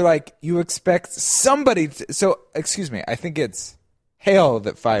moment, you're like, you expect somebody to, so, excuse me, I think it's Hale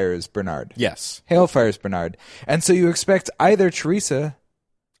that fires Bernard. Yes. Hale fires Bernard. And so you expect either Teresa...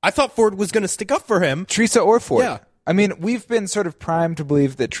 I thought Ford was going to stick up for him. Teresa or Ford. Yeah. I mean, we've been sort of primed to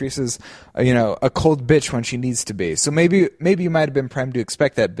believe that Teresa's, a cold bitch when she needs to be. So maybe you might have been primed to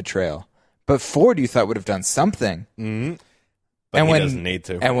expect that betrayal. But Ford, you thought would have done something. But he doesn't need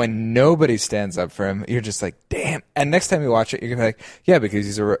to. And when nobody stands up for him, you're just like, damn. And next time you watch it, you're gonna be like, yeah, because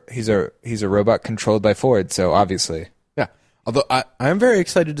he's a robot controlled by Ford, so obviously. Yeah. Although I'm very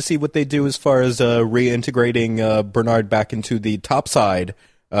excited to see what they do as far as reintegrating Bernard back into the topside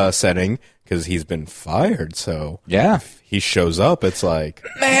setting, because he's been fired. So Yeah. if he shows up, it's like,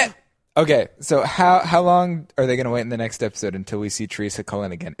 Man. Okay, so how long are they going to wait in the next episode until we see Teresa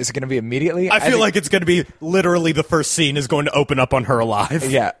Cullen again? Is it going to be immediately? I feel like it's going to be literally the first scene is going to open up on her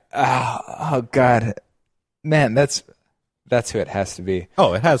alive. Yeah. Oh God. Man, that's who it has to be.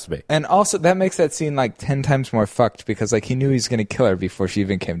 Oh, it has to be. And also, that makes that scene like 10 times more fucked because like he knew he was going to kill her before she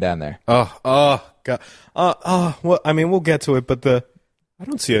even came down there. Oh, God. Well, I mean, we'll get to it, but I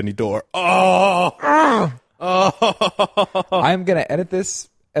don't see any door. Oh. I'm going to edit this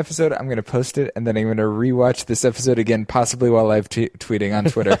episode, I'm going to post it, and then I'm going to rewatch this episode again, possibly while live tweeting on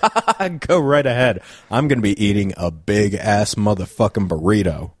Twitter. Go right ahead. I'm going to be eating a big-ass motherfucking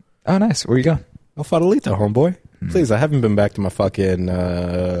burrito. Oh, nice. Where you going? El Fadelito, homeboy. Please, I haven't been back to my fucking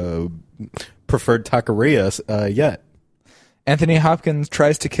preferred taqueria yet. Anthony Hopkins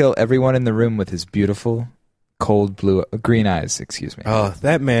tries to kill everyone in the room with his beautiful, cold green eyes, excuse me. Oh,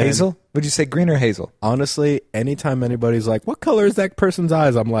 that man. Hazel? Would you say green or hazel? Honestly, anytime anybody's like, what color is that person's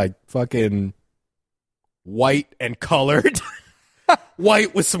eyes? I'm like, fucking white and colored.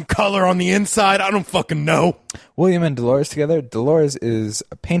 White with some color on the inside. I don't fucking know. William and Dolores together. Dolores is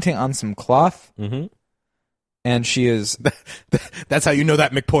painting on some cloth. Mm-hmm. And she is... That's how you know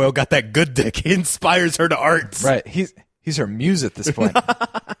that McPoyle got that good dick. He inspires her to art. Right. He's her muse at this point.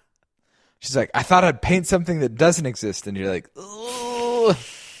 She's like, I thought I'd paint something that doesn't exist. And you're like, ooh.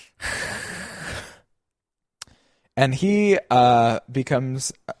 And he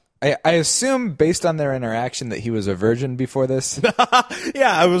becomes... I assume, based on their interaction, that he was a virgin before this.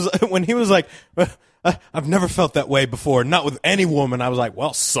 Yeah, when he was like, I've never felt that way before, not with any woman. I was like,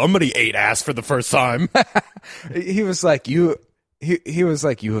 well, somebody ate ass for the first time. He was like, he was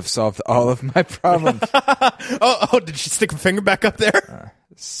like, you have solved all of my problems. Oh, did she stick a finger back up there?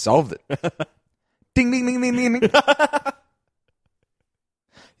 Solved it. Ding, ding, ding, ding, ding, ding.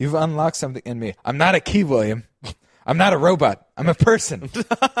 You've unlocked something in me. I'm not a key, William. I'm not a robot. I'm a person.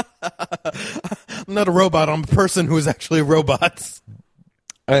 I'm not a robot. I'm a person who is actually robots.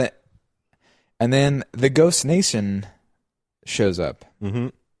 And then the Ghost Nation shows up. Mm-hmm.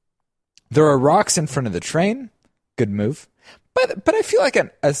 There are rocks in front of the train. Good move. But I feel like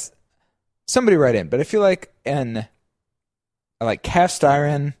somebody write in. But I feel like a cast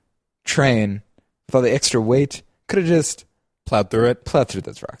iron train with all the extra weight could have just plowed through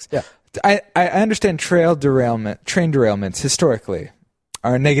those rocks. Yeah. I understand train derailments historically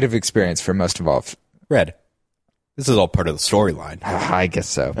are a negative experience for most involved. Red. This is all part of the storyline. I guess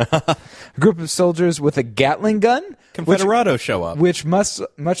so. A group of soldiers with a Gatling gun, Confederados show up, which much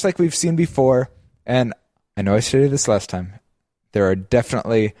like we've seen before. And I know I stated this last time. There are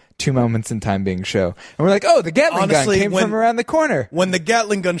definitely 2 moments in time being shown. And we're like, oh, the Gatling gun came from around the corner. When the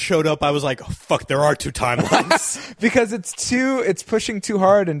Gatling gun showed up, I was like, oh, fuck, there are 2 timelines. Because it's pushing too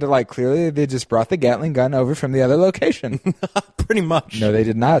hard into like, clearly they just brought the Gatling gun over from the other location. Pretty much. No, they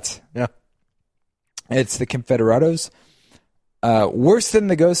did not. Yeah. It's the Confederados. Worse than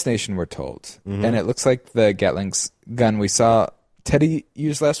the Ghost Nation, we're told. Mm-hmm. And it looks like the Gatling gun we saw Teddy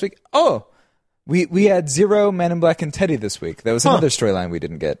use last week. Oh, we had 0 Man in Black and Teddy this week. That was another storyline we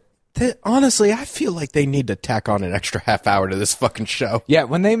didn't get. Honestly, I feel like they need to tack on an extra half hour to this fucking show. Yeah,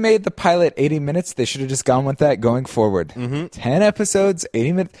 when they made the pilot 80 minutes, they should have just gone with that going forward. Mm-hmm. 10 episodes,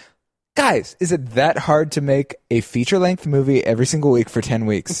 80 minutes. Guys, is it that hard to make a feature-length movie every single week for 10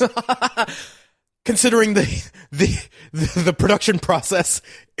 weeks? Considering the production process,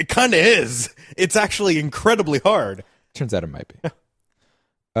 it kind of is. It's actually incredibly hard. Turns out it might be.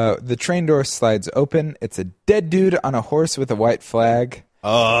 The train door slides open. It's a dead dude on a horse with a white flag.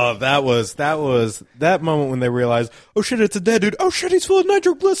 Oh, that was that moment when they realized, oh shit, it's a dead dude. Oh shit, he's full of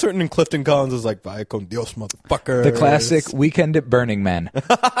nitroglycerin. And Clifton Collins is like, vaya con Dios, motherfucker. The classic Weekend at Burning Man.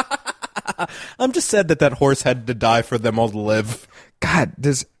 I'm just sad that horse had to die for them all to live. God,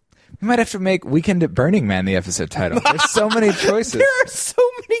 we might have to make Weekend at Burning Man the episode title. There's so many choices. There are so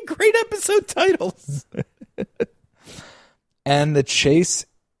many great episode titles. And the chase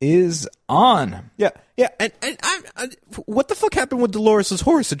is on. Yeah. And I, what the fuck happened with Dolores'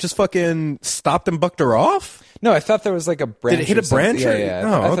 horse? It just fucking stopped and bucked her off? No, I thought there was like a branch. Did it hit a branch? Yeah.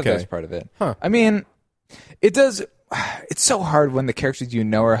 I thought that was part of it. Huh. I mean, it does. It's so hard when the characters you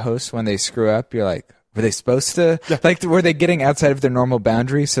know are hosts, when they screw up, you're like, Were they supposed to? Like, were they getting outside of their normal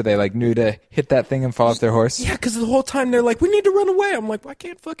boundary so they, like, knew to hit that thing and fall off their horse? Yeah, because the whole time they're like, we need to run away. I'm like, why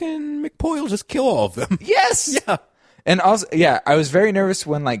can't fucking McPoyle just kill all of them? Yes! Yeah. And also, yeah, I was very nervous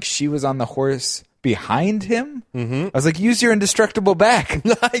when, like, she was on the horse behind him. Mm-hmm. I was like, use your indestructible back.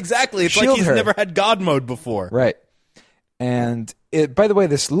 Exactly. It's Shield like he's her. never had God mode before. Right. And, by the way,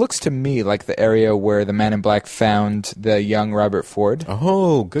 this looks to me like the area where the Man in Black found the young Robert Ford.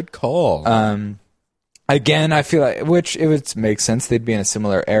 Oh, good call. Again, I feel like, which it would make sense, they'd be in a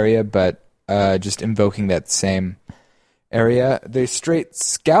similar area, but just invoking that same area. They straight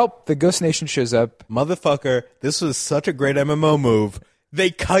scalp, the Ghost Nation shows up. Motherfucker, this was such a great MMO move. They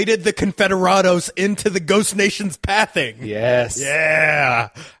kited the Confederados into the Ghost Nation's pathing. Yes. Yeah.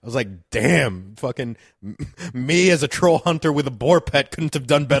 I was like, damn, fucking me as a troll hunter with a boar pet couldn't have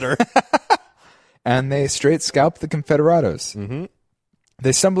done better. And they straight scalp the Confederados. Mm-hmm.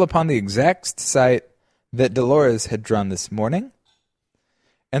 They stumble upon the exact site that Dolores had drawn this morning.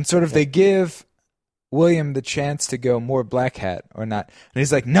 And sort of they give William the chance to go more Black Hat or not. And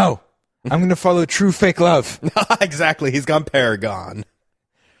he's like, no, I'm going to follow true fake love. Exactly. He's gone Paragon.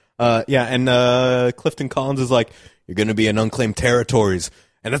 Yeah, and Clifton Collins is like, you're going to be in Unclaimed Territories.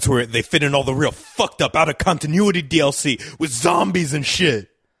 And that's where they fit in all the real fucked up, out of continuity DLC with zombies and shit.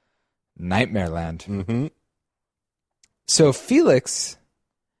 Nightmare Land. Mm-hmm. So Felix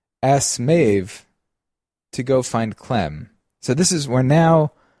asks Maeve to go find Clem. So this is, we're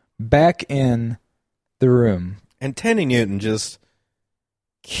now back in the room. And Tandy Newton just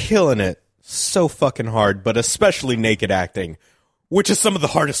killing it so fucking hard, but especially naked acting, which is some of the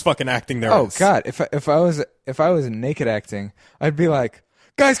hardest fucking acting there is. Oh God, if I was naked acting, I'd be like,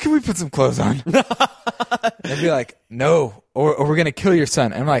 guys, can we put some clothes on? They'd be like, no, or we're gonna kill your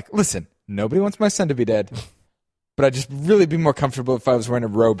son. And I'm like, listen, nobody wants my son to be dead, but I'd just really be more comfortable if I was wearing a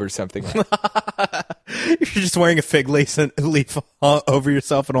robe or something. You're just wearing a fig leaf over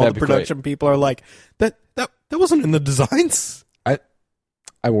yourself, and all That'd the be production great. people are like, that wasn't in the designs.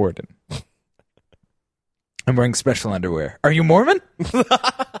 I wore it. I'm wearing special underwear. Are you Mormon?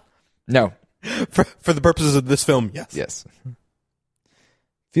 No. For the purposes of this film, yes. Yes.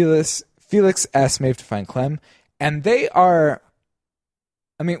 Felix asks Maeve to find Clem, and they are...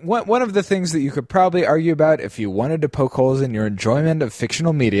 I mean, one of the things that you could probably argue about if you wanted to poke holes in your enjoyment of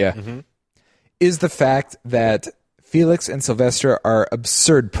fictional media is the fact that Felix and Sylvester are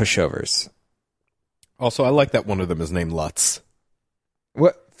absurd pushovers. Also, I like that one of them is named Lutz.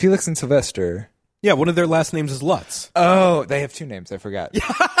 What? Felix and Sylvester? Yeah, one of their last names is Lutz. Oh, they have two names. I forgot.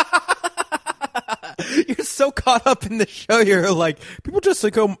 You're so caught up in the show, you're like, people just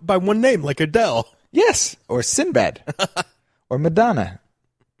go by one name, like Adele. Yes, or Sinbad, or Madonna.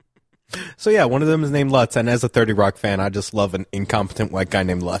 So yeah, one of them is named Lutz, and as a 30 Rock fan, I just love an incompetent white guy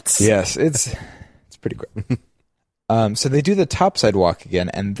named Lutz. Yes, it's pretty great. So they do the topside walk again,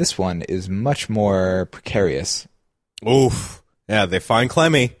 and this one is much more precarious. Oof. Yeah, they find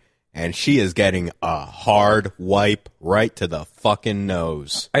Clemmy, and she is getting a hard wipe right to the fucking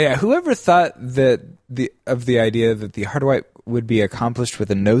nose. Yeah, whoever thought that the idea that the hard wipe would be accomplished with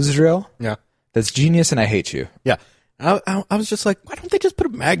a nose drill? Yeah. That's genius, and I hate you. Yeah. I was just like, why don't they just put a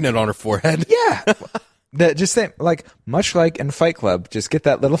magnet on her forehead? Yeah. Like, much like in Fight Club, just get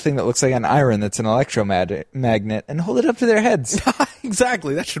that little thing that looks like an iron that's an electromagnet and hold it up to their heads.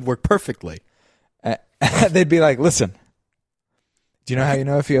 Exactly. That should work perfectly. They'd be like, listen, do you know how you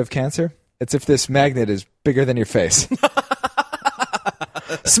know if you have cancer? It's if this magnet is bigger than your face.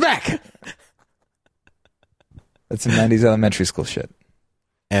 Smack! That's some 90s elementary school shit.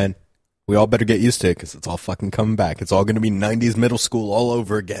 And we all better get used to it because it's all fucking coming back. It's all going to be 90s middle school all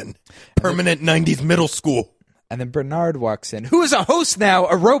over again. Permanent 90s middle school. And then Bernard walks in, who is a host now,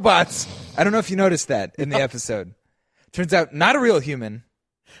 a robot. I don't know if you noticed that in the episode. Turns out, not a real human.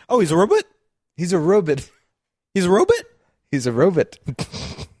 Oh, he's a robot? He's a robot. He's a robot? He's a robot.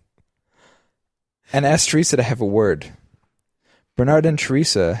 And asked Teresa to have a word. Bernard and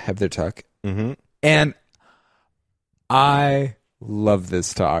Teresa have their talk. Mm-hmm. And I love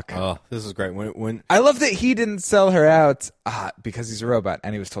this talk. Oh, this is great. When I love that he didn't sell her out because he's a robot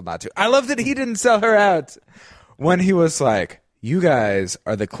and he was told not to. I love that he didn't sell her out when he was like, you guys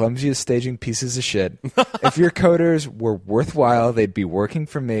are the clumsiest staging pieces of shit. If your coders were worthwhile, they'd be working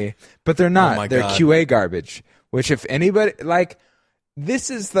for me. But they're not. my They're God. QA garbage. Which if anybody, like, this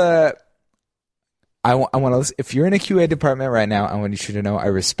is the... I want to listen. If you're in a QA department right now, I want you to know I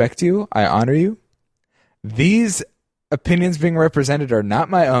respect you. I honor you. These opinions being represented are not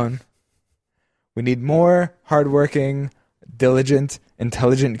my own. We need more hardworking, diligent,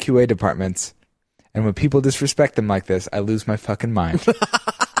 intelligent QA departments. And when people disrespect them like this, I lose my fucking mind.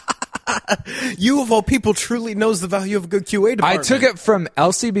 You, of all people, truly knows the value of a good QA department. I took it from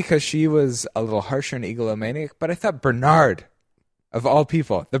Elsie because she was a little harsher and egomaniac, but I thought Bernard, of all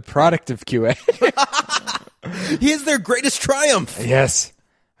people, the product of QA. He is their greatest triumph. Yes.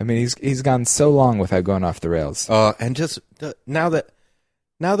 I mean, he's gone so long without going off the rails. And just now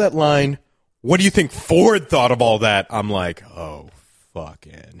that line, what do you think Ford thought of all that? I'm like, oh,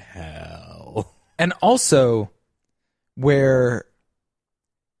 fucking hell. And also, where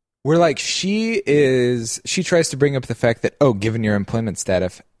like she tries to bring up the fact that, oh, given your employment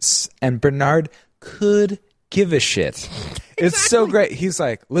status, and Bernard could give a shit. It's so great. He's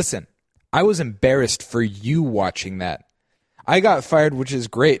like, listen, I was embarrassed for you watching that. I got fired, which is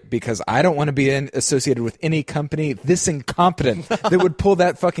great because I don't want to be associated with any company this incompetent that would pull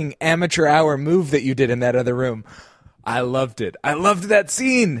that fucking amateur hour move that you did in that other room. I loved it. I loved that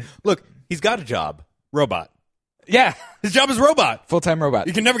scene. Look, he's got a job. Robot. Yeah. His job is robot. Full-time robot.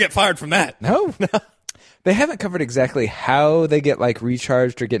 You can never get fired from that. No. They haven't covered exactly how they get like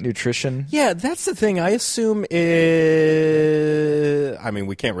recharged or get nutrition. Yeah, that's the thing. I assume is. I mean,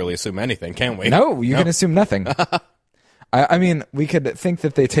 we can't really assume anything, can we? No, you can assume nothing. I mean, we could think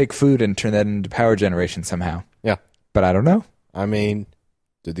that they take food and turn that into power generation somehow. Yeah. But I don't know. I mean,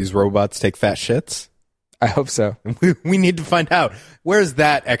 do these robots take fat shits? I hope so. We need to find out. Where's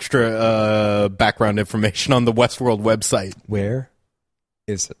that extra background information on the Westworld website? Where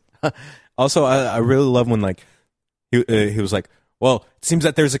is it? Also, I really love when like he was like, well, it seems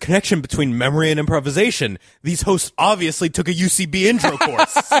that there's a connection between memory and improvisation. These hosts obviously took a UCB intro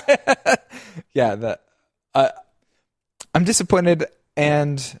course. Yeah, I'm disappointed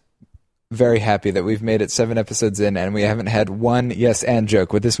and very happy that we've made it 7 episodes in and we haven't had one yes and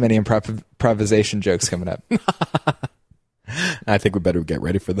joke with this many improvisation jokes coming up. I think we better get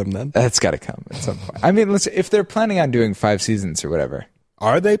ready for them then. That's got to come at some point. I mean, listen, if they're planning on doing 5 seasons or whatever.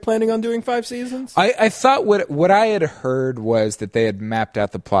 Are they planning on doing 5 seasons? I thought what I had heard was that they had mapped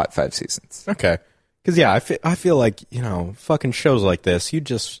out the plot 5 seasons. Okay. Because, yeah, I feel like, fucking shows like this, you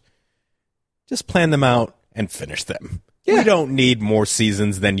just plan them out and finish them. Yeah. We don't need more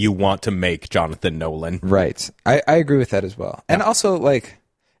seasons than you want to make, Jonathan Nolan. Right. I agree with that as well. And also, like,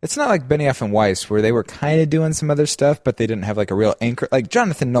 it's not like Benioff and Weiss where they were kind of doing some other stuff, but they didn't have, like, a real anchor. Like,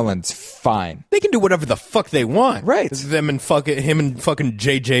 Jonathan Nolan's fine. They can do whatever the fuck they want. Right. It's him and fucking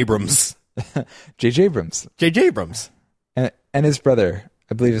J.J. Abrams. J.J. Abrams. J.J. Abrams. And his brother.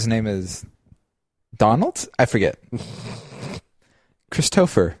 I believe his name is Donald? I forget.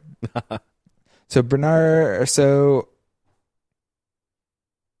 Christopher. So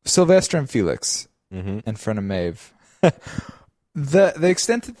Sylvester and Felix in front of Maeve. The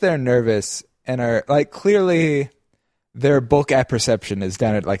extent that they're nervous and are like clearly their bulk apperception is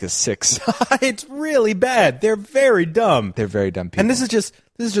down at like a 6. It's really bad. They're very dumb. They're very dumb people. And this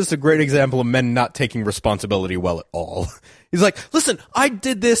is just a great example of men not taking responsibility well at all. He's like, listen, I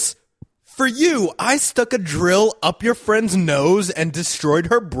did this for you. I stuck a drill up your friend's nose and destroyed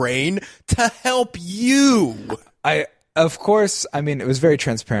her brain to help you. Of course, I mean, it was very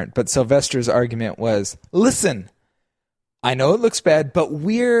transparent, but Sylvester's argument was, listen, I know it looks bad, but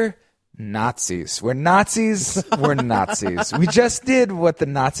we're Nazis. We're Nazis. We're Nazis. We just did what the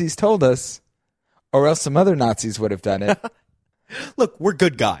Nazis told us, or else some other Nazis would have done it. Look, we're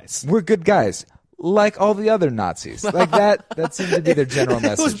good guys. We're good guys, like all the other Nazis. Like that seemed to be their general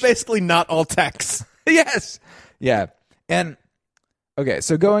message. It was basically not all techs. Yes. Yeah. And okay,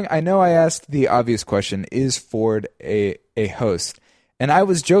 so I know I asked the obvious question, is Ford a host? And I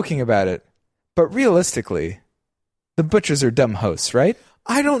was joking about it, but realistically, the butchers are dumb hosts, right?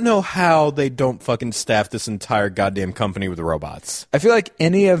 I don't know how they don't fucking staff this entire goddamn company with robots. I feel like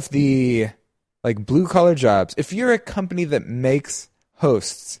any of the like blue-collar jobs, if you're a company that makes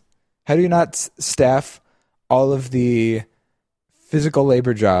hosts, how do you not staff all of the physical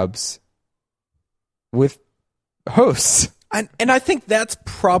labor jobs with hosts? And I think that's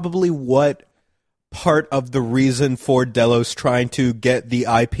probably what part of the reason for Delos trying to get the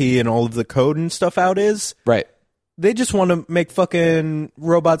IP and all of the code and stuff out is. Right. They just want to make fucking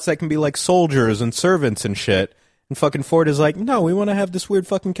robots that can be like soldiers and servants and shit. And fucking Ford is like, no, we want to have this weird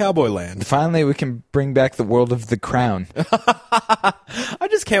fucking cowboy land. Finally, we can bring back the world of The Crown. I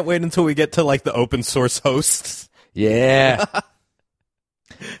just can't wait until we get to like the open source hosts. Yeah.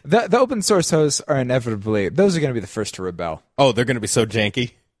 The open source hosts are inevitably, those are going to be the first to rebel. Oh, they're going to be so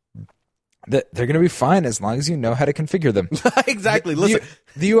janky. They're going to be fine as long as you know how to configure them. Exactly. Listen,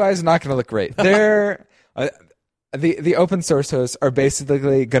 the UI is not going to look great. They're the open source hosts are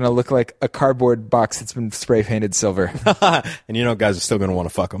basically going to look like a cardboard box that's been spray painted silver. And guys are still going to want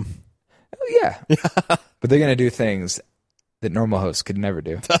to fuck them. Oh, yeah. But they're going to do things that normal hosts could never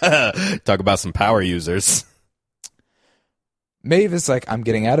do. Talk about some power users. Maeve is like, I'm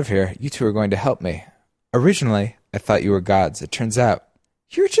getting out of here. You two are going to help me. Originally, I thought you were gods. It turns out,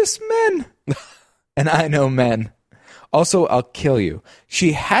 you're just men. And I know men. Also, I'll kill you.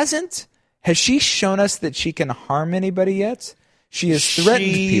 Has she shown us that she can harm anybody yet? She has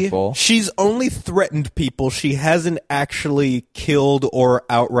threatened people. She's only threatened people. She hasn't actually killed or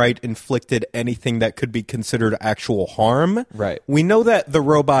outright inflicted anything that could be considered actual harm. Right. We know that the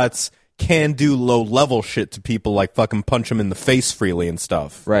robots can do low-level shit to people, like fucking punch them in the face freely and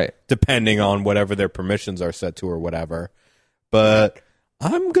stuff. Right. Depending on whatever their permissions are set to or whatever. But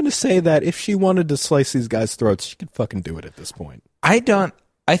I'm going to say that if she wanted to slice these guys' throats, she could fucking do it at this point. I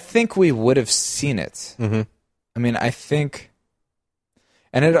think we would have seen it. Mm-hmm. I mean, I think...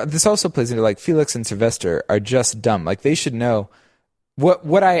 And this also plays into, like, Felix and Sylvester are just dumb. Like, they should know.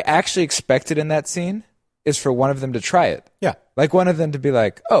 What I actually expected in that scene is for one of them to try it. Yeah. Like, one of them to be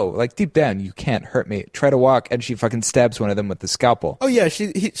like, oh, like, deep down, you can't hurt me. Try to walk, and she fucking stabs one of them with the scalpel. Oh, yeah,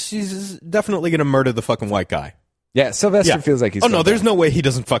 she's definitely going to murder the fucking white guy. Yeah, Sylvester feels like he's... Oh, no, there's no way he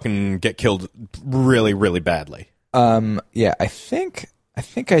doesn't fucking get killed really, really badly. Yeah, I think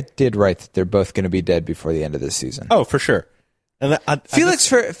I did write that they're both going to be dead before the end of this season. Oh, for sure. And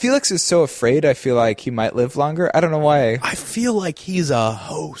Felix is so afraid. I feel like he might live longer. I don't know why. I feel like he's a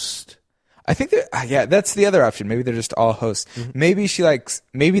host. I think that's the other option. Maybe they're just all hosts. Mm-hmm.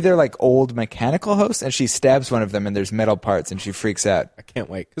 Maybe they're like old mechanical hosts, and she stabs one of them, and there's metal parts, and she freaks out. I can't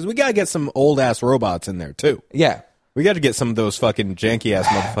wait because we gotta get some old ass robots in there too. Yeah, we got to get some of those fucking janky ass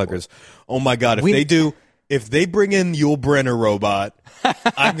motherfuckers. Oh my god, if they bring in Yul Brynner robot,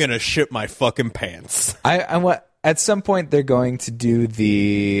 I'm gonna shit my fucking pants. I want. At some point, they're going to do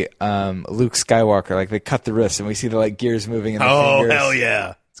the Luke Skywalker, like they cut the wrists and we see the like gears moving in the fingers. Oh, hell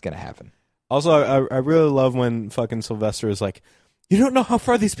yeah. It's going to happen. Also, I really love when fucking Sylvester is like, you don't know how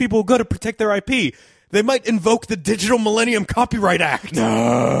far these people will go to protect their IP. They might invoke the Digital Millennium Copyright Act.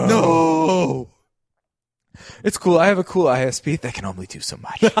 No. It's cool. I have a cool ISP that can only do so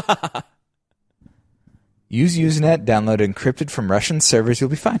much. Use Usenet, download encrypted from Russian servers,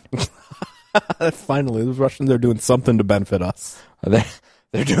 you'll be fine. Finally, the Russians are doing something to benefit us.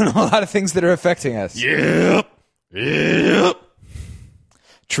 They're doing a lot of things that are affecting us. Yep.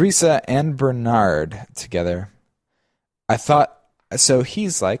 Teresa and Bernard together. I thought, so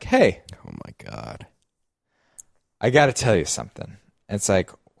he's like, hey. Oh my God. I got to tell you something. It's like,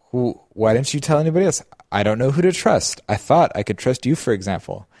 why didn't you tell anybody else? I don't know who to trust. I thought I could trust you, for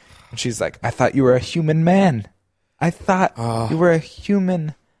example. And she's like, I thought you were a human man. I thought you were a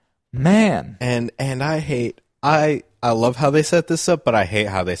human man. And I love how they set this up, but I hate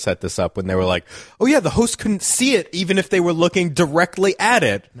how they set this up when they were like, oh yeah, the host couldn't see it even if they were looking directly at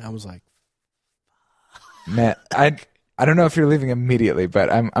it. And I was like, man, I don't know if you're leaving immediately,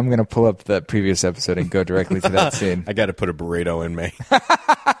 but I'm going to pull up the previous episode and go directly to that scene. I got to put a burrito in me.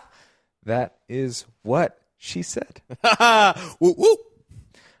 That is what she said. Woo, woo.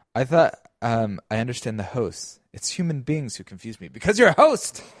 I thought, I understand the hosts. It's human beings who confuse me. Because you're a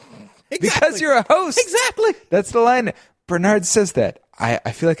host. Exactly. Because you're a host. Exactly. That's the line. Bernard says that.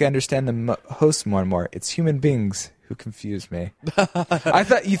 I feel like I understand the hosts more and more. It's human beings who confuse me. I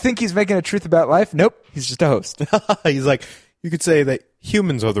thought, you think he's making a truth about life? Nope. He's just a host. He's like, you could say that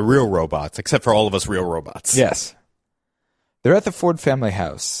humans are the real robots, except for all of us real robots. Yes. They're at the Ford family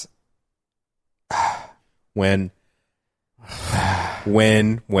house. When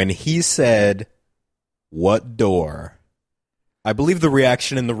he said, what door? I believe the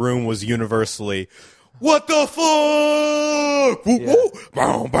reaction in the room was universally, what the fuck? Woo, Yeah. woo.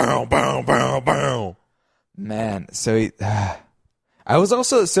 Bow, bow, bow, bow, bow. Man, so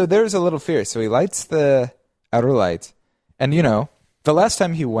there's a little fear. So he lights the outer light. And, the last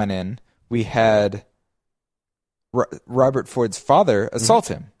time he went in, we had Robert Ford's father assault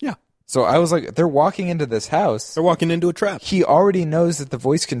him. Yeah. So I was like, they're walking into this house. They're walking into a trap. He already knows that the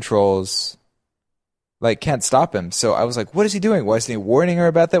voice controls can't stop him. So I was like, what is he doing? Why isn't he warning her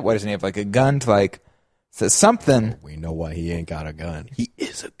about that? Why doesn't he have a gun to say something? We know why he ain't got a gun. He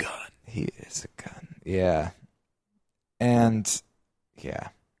is a gun. He is a gun. Yeah. And yeah.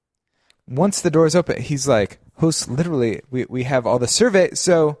 Once the doors open, he's like, host, literally, we have all the survey.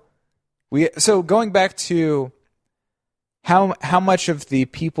 So going back to how much of the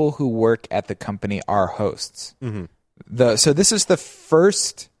people who work at the company are hosts. Mm-hmm. So this is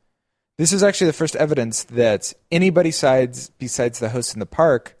actually the first evidence that anybody besides the hosts in the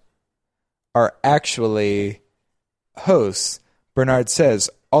park are actually hosts. Bernard says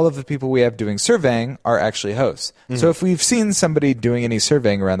all of the people we have doing surveying are actually hosts. Mm-hmm. So if we've seen somebody doing any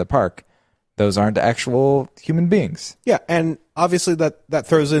surveying around the park, those aren't actual human beings. Yeah, and obviously that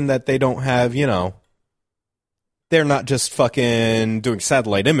throws in that they don't have, they're not just fucking doing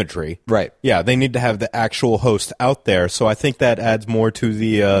satellite imagery. Right. Yeah, they need to have the actual host out there. So I think that adds more to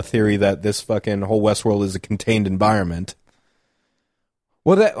the theory that this fucking whole Westworld is a contained environment.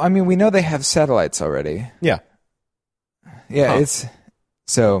 Well, we know they have satellites already. Yeah. Yeah, it's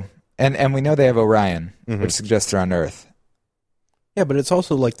so, and we know they have Orion, which suggests they're on Earth. Yeah, but it's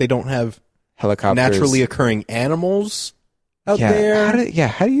also like they don't have Helicopters. naturally occurring animals out there.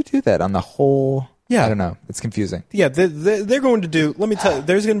 How do you do that on the whole? Yeah. I don't know. It's confusing. Yeah, they're going to do, let me tell you,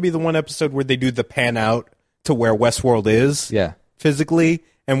 there's going to be the one episode where they do the pan out to where Westworld is physically,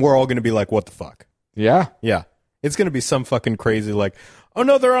 and we're all going to be like, what the fuck? Yeah. Yeah. It's going to be some fucking crazy like, oh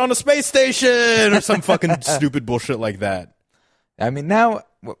no, they're on a space station or some fucking stupid bullshit like that. I mean, now,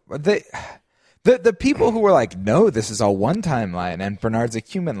 the people who were like, no, this is all one timeline, and Bernard's a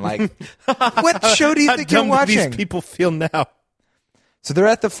human, like, what show do you think you're watching? How dumb do these people feel now? So they're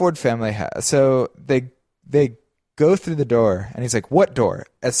at the Ford family house. So they go through the door, and he's like, what door?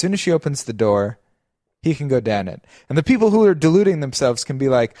 As soon as she opens the door, he can go down it. And the people who are deluding themselves can be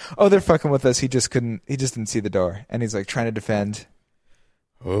like, oh, they're fucking with us. He just didn't see the door. And he's like trying to defend.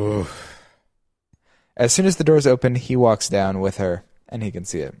 Oh. As soon as the door's open, he walks down with her, and he can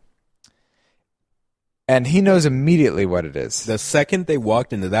see it. And he knows immediately what it is. The second they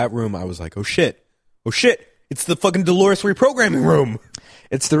walked into that room, I was like, oh shit. It's the fucking Dolores reprogramming room.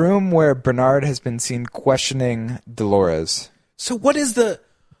 It's the room where Bernard has been seen questioning Dolores. So what is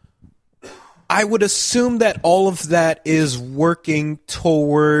I would assume that all of that is working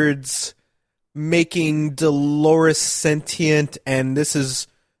towards making Dolores sentient, and this is...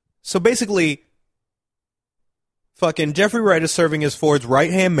 So basically, fucking Jeffrey Wright is serving as Ford's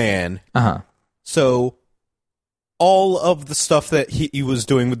right-hand man. Uh-huh. So all of the stuff that he was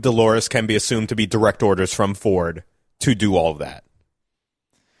doing with Dolores can be assumed to be direct orders from Ford to do all of that.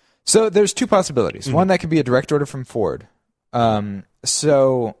 So there's two possibilities. One, that could be a direct order from Ford.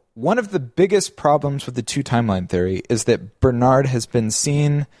 So one of the biggest problems with the two timeline theory is that Bernard has been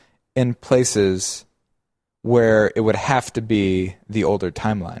seen in places where it would have to be the older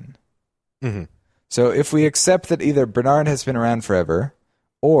timeline. Mm-hmm. So if we accept that either Bernard has been around forever,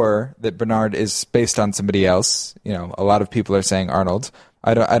 or that Bernard is based on somebody else, a lot of people are saying Arnold.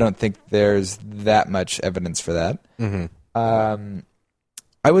 I don't think there's that much evidence for that. Mm-hmm.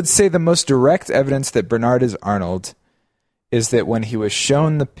 I would say the most direct evidence that Bernard is Arnold is that when he was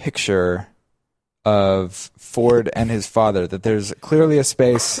shown the picture of Ford and his father, that there's clearly a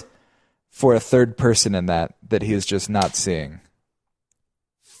space for a third person in that he is just not seeing.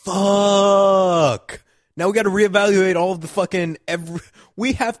 Fuck. Now we got to reevaluate all of the fucking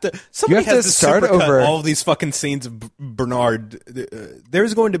somebody has to start supercut over all of these fucking scenes of Bernard.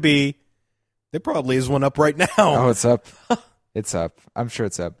 There's going to be, there probably is one up right now. Oh, it's up. It's up. I'm sure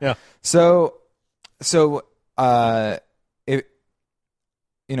it's up. Yeah. So what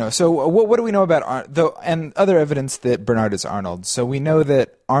do we know about and other evidence that Bernard is Arnold? So we know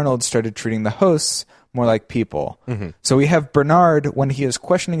that Arnold started treating the hosts more like people. Mm-hmm. So we have Bernard, when he is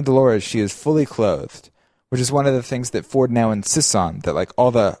questioning Dolores, she is fully clothed, which is one of the things that Ford now insists on, that like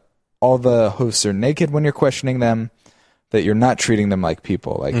all the hosts are naked when you're questioning them, that you're not treating them like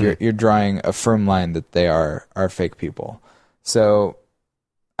people. Like you're drawing a firm line that they are fake people. So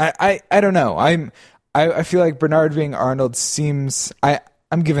I don't know. I feel like Bernard being Arnold seems,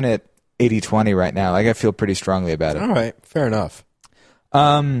 I'm giving it 80-20 right now. Like I feel pretty strongly about it. All right, fair enough.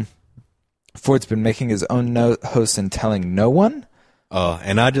 Ford's been making his own hosts and telling no one.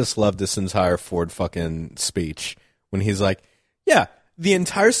 And I just love this entire Ford fucking speech when he's like, yeah, the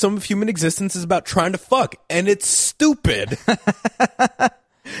entire sum of human existence is about trying to fuck, and it's stupid.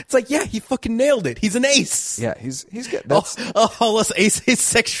 It's like, yeah, he fucking nailed it. He's an ace. Yeah, he's good. That's all us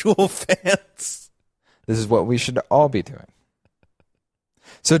asexual fans. This is what we should all be doing.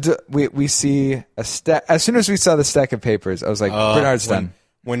 So we see a stack. As soon as we saw the stack of papers, I was like, Bernard's done.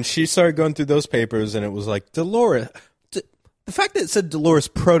 When she started going through those papers, and it was like Dolores, the fact that it said Dolores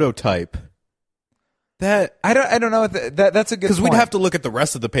prototype. That I don't know. That's a good, because we'd have to look at the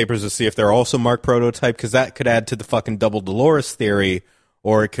rest of the papers to see if they're also marked prototype, because that could add to the fucking double Dolores theory,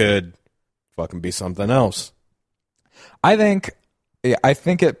 or it could fucking be something else. I think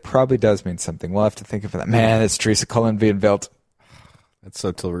it probably does mean something. We'll have to think of that. Man, it's Teresa Cullen being built. That's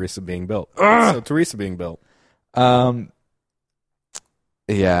so Teresa being built. So Teresa being built.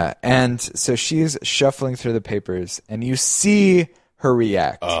 Yeah, and so she's shuffling through the papers, and you see her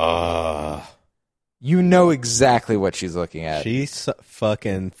react. You know exactly what she's looking at. She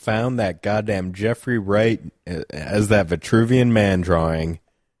fucking found that goddamn Jeffrey Wright as that Vitruvian Man drawing.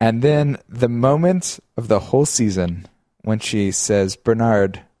 And then the moment of the whole season when she says,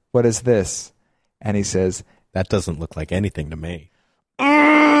 Bernard, what is this? And he says, that doesn't look like anything to me.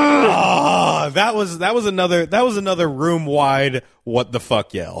 That was another room wide what the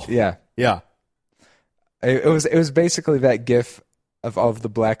fuck yell. yeah. Yeah. It was basically that gif of all of the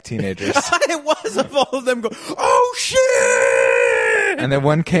black teenagers. It was of all of them going, oh shit! And then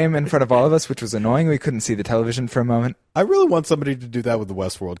one came in front of all of us, which was annoying. We couldn't see the television for a moment. I really want somebody to do that with the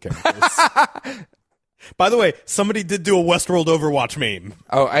Westworld characters. By the way, somebody did do a Westworld Overwatch meme.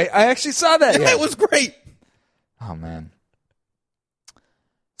 Oh, I actually saw that. Yeah. It was great. Oh, man.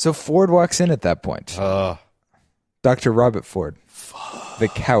 So Ford walks in at that point. Dr. Robert Ford. The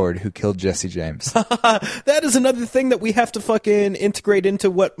coward who killed Jesse James. That is another thing that we have to fucking integrate into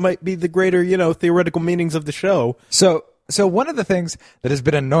what might be the greater, theoretical meanings of the show. So one of the things that has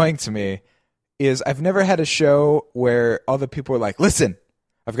been annoying to me is I've never had a show where all the people are like, listen,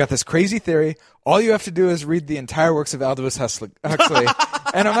 I've got this crazy theory. All you have to do is read the entire works of Aldous Huxley.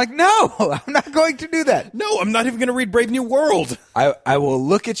 And I'm like, no, I'm not going to do that. No, I'm not even going to read Brave New World. I will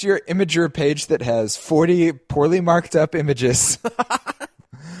look at your Imager page that has 40 poorly marked up images.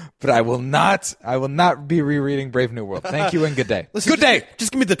 But I will not be rereading Brave New World. Thank you and good day. Listen, good day.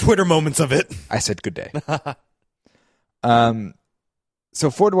 Just give me the Twitter moments of it. I said good day.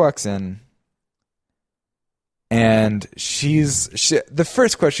 So Ford walks in, and the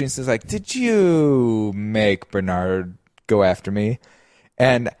first question is like, "Did you make Bernard go after me?"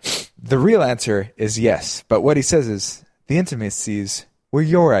 And the real answer is yes. But what he says is the intimacies were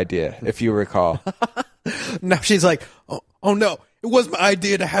your idea, if you recall. Now she's like, oh no. It was my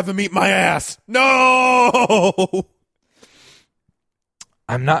idea to have him eat my ass. No!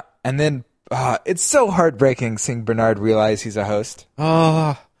 I'm not. And then it's so heartbreaking seeing Bernard realize he's a host.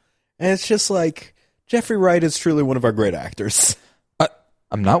 And it's just like, Jeffrey Wright is truly one of our great actors.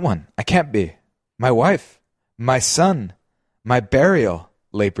 I'm not one. I can't be. My wife, my son, my burial,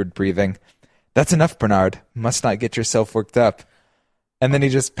 labored breathing. That's enough, Bernard. Must not get yourself worked up. And then he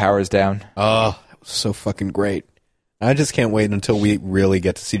just powers down. That was so fucking great. I just can't wait until we really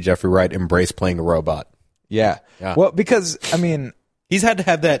get to see Jeffrey Wright embrace playing a robot. Yeah. Well, because, I mean, he's had to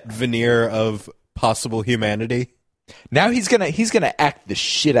have that veneer of possible humanity. Now he's gonna act the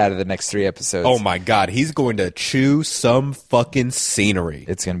shit out of the next 3 episodes. Oh my god, he's going to chew some fucking scenery.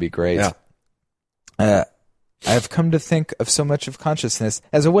 It's gonna be great. Yeah. I have come to think of so much of consciousness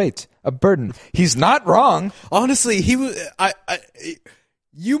as a weight, a burden. He's not wrong. Honestly, he was.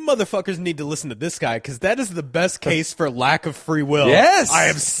 You motherfuckers need to listen to this guy, because that is the best case for lack of free will I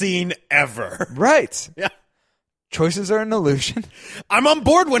have seen ever. Right. Yeah. Choices are an illusion. I'm on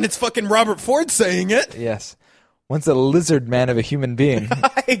board when it's fucking Robert Ford saying it. Yes. Once a lizard man of a human being.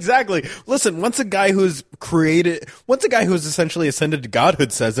 Exactly. Listen, once a guy who's essentially ascended to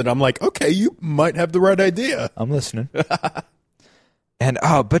godhood says it, I'm like, okay, you might have the right idea. I'm listening. And,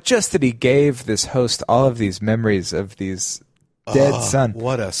 but just that he gave this host all of these memories of these dead son.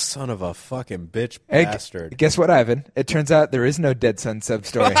 What a son of a fucking bitch Hey, bastard. Guess what, Ivan? It turns out there is no dead son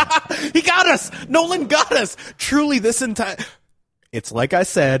sub-story. He got us! Nolan got us! Truly, this entire... It's like I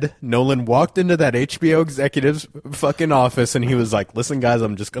said, Nolan walked into that HBO executive's fucking office and he was like, listen, guys,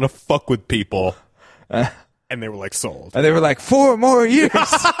 I'm just gonna fuck with people. And they were like, sold. And they were like, 4 more years!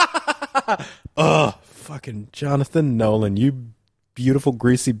 Fucking Jonathan Nolan, you beautiful,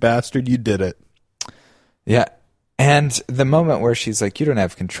 greasy bastard, you did it. Yeah. And the moment where she's like, you don't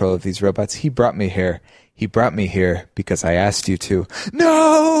have control of these robots. He brought me here. He brought me here because I asked you to.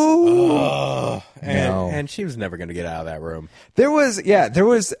 No! And she was never going to get out of that room. There was,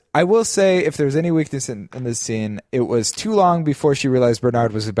 I will say, if there was any weakness in this scene, it was too long before she realized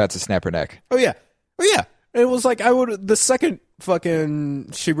Bernard was about to snap her neck. Oh, yeah. It was like, the second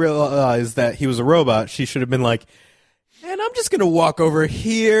fucking she realized that he was a robot, she should have been like, and I'm just going to walk over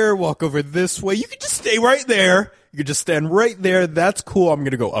here, walk over this way. You can just stay right there. You can just stand right there. That's cool. I'm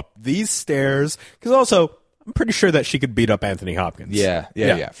going to go up these stairs. Because also, I'm pretty sure that she could beat up Anthony Hopkins. Yeah,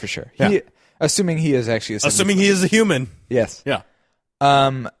 for sure. Yeah. Assuming he is actually assuming he is a human. Yes. Yeah.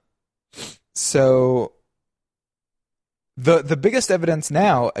 So the biggest evidence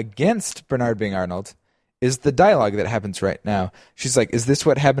now against Bernard being Arnold is the dialogue that happens right now. She's like, is this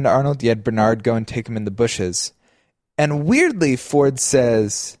what happened to Arnold? You had Bernard go and take him in the bushes. And weirdly, Ford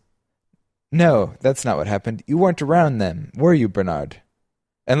says, no, that's not what happened. You weren't around them, were you, Bernard?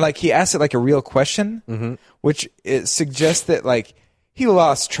 And like he asks it like a real question, which it suggests that like he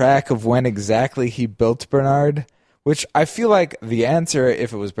lost track of when exactly he built Bernard, which I feel like the answer,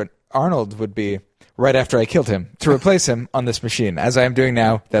 if it was Arnold, would be right after I killed him to replace him on this machine. As I am doing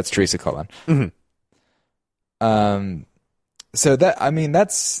now, that's Teresa Cullen. So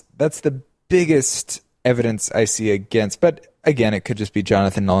that's the biggest evidence I see against. But again, it could just be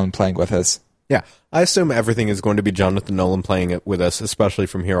Jonathan Nolan playing with us. Yeah, I assume everything is going to be Jonathan Nolan playing it with us, especially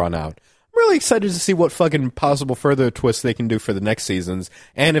from here on out. I'm really excited to see what fucking possible further twists they can do for the next seasons,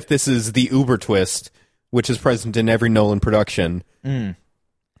 and if this is the Uber twist, which is present in every Nolan production.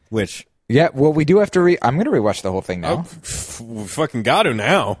 Which... Yeah, well, we do have to I'm going to rewatch the whole thing now. We fucking got to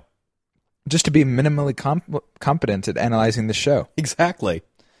now. Just to be minimally competent at analyzing the show. Exactly.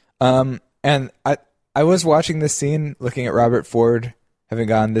 And I was watching this scene, looking at Robert Ford having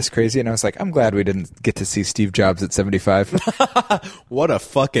gone this crazy, and I was like, I'm glad we didn't get to see Steve Jobs at 75. What a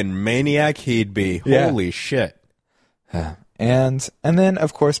fucking maniac he'd be. Yeah. Holy shit. And then,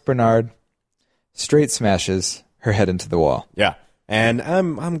 of course, Bernard straight smashes her head into the wall. Yeah. And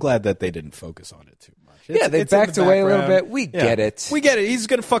I'm glad that they didn't focus on it too much. They it's in backed the away a little background. bit. We get it. We get it. He's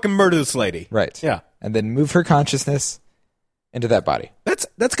going to fucking murder this lady. Right. Yeah. And then move her consciousness into that body.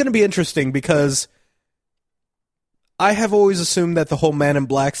 That's going to be interesting because I have always assumed that the whole Man in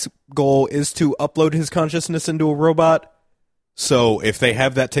Black's goal is to upload his consciousness into a robot. So if they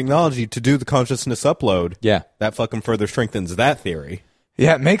have that technology to do the consciousness upload, Yeah. that fucking further strengthens that theory.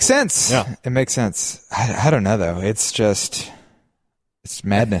 Yeah, it makes sense. Yeah. It makes sense. I don't know, though. It's just... It's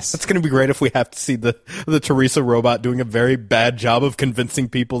madness. It's going to be great if we have to see the Teresa robot doing a very bad job of convincing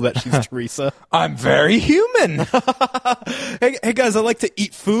people that she's Teresa. I'm very human. Hey guys, I like to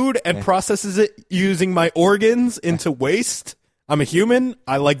eat food and processes it using my organs into waste. I'm a human.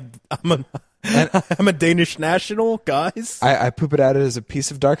 I'm a Danish national, guys. I poop it out as a piece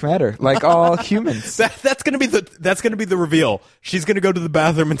of dark matter, like all humans. That's gonna be the reveal. She's gonna go to the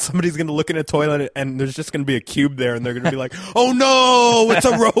bathroom and somebody's gonna look in a toilet and there's just gonna be a cube there and they're gonna be like, "Oh no, it's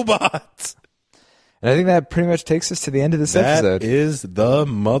a robot." And I think that pretty much takes us to the end of this episode. That is the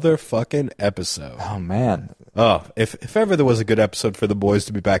motherfucking episode. Oh man, Oh, if ever there was a good episode for the boys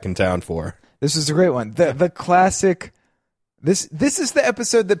to be back in town for. this is a great one. The classic. This is the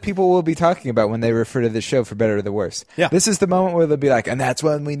episode that people will be talking about when they refer to the show, for better or the worse. Yeah. This is the moment where they'll be like, and that's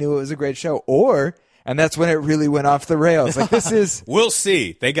when we knew it was a great show, and that's when it really went off the rails. Like, this is... We'll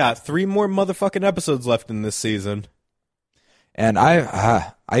see. They got 3 more motherfucking episodes left in this season. And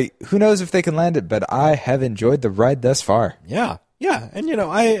I who knows if they can land it, but I have enjoyed the ride thus far. Yeah. Yeah. And,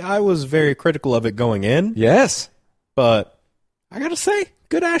 I was very critical of it going in, Yes. but I got to say,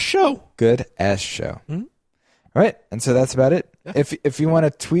 good-ass show. Good ass show. All right, and so that's about it. Yeah. If you want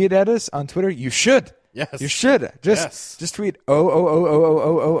to tweet at us on Twitter, you should. Yes. You should. Just tweet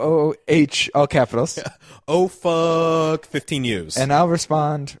OOOOOOOH, all capitals. Oh, fuck 15 U's. And I'll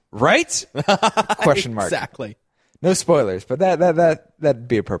respond, right? Question mark. Exactly. No spoilers, but that'd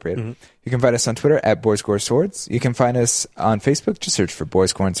be appropriate. You can find us on Twitter at Boys Score Swords. You can find us on Facebook. Just search for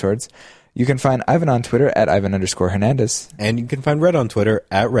Boys Score Swords. You can find Ivan on Twitter at Ivan_Hernandez. And you can find Red on Twitter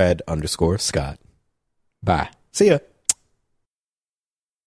at Red_Scott. Bye. See ya.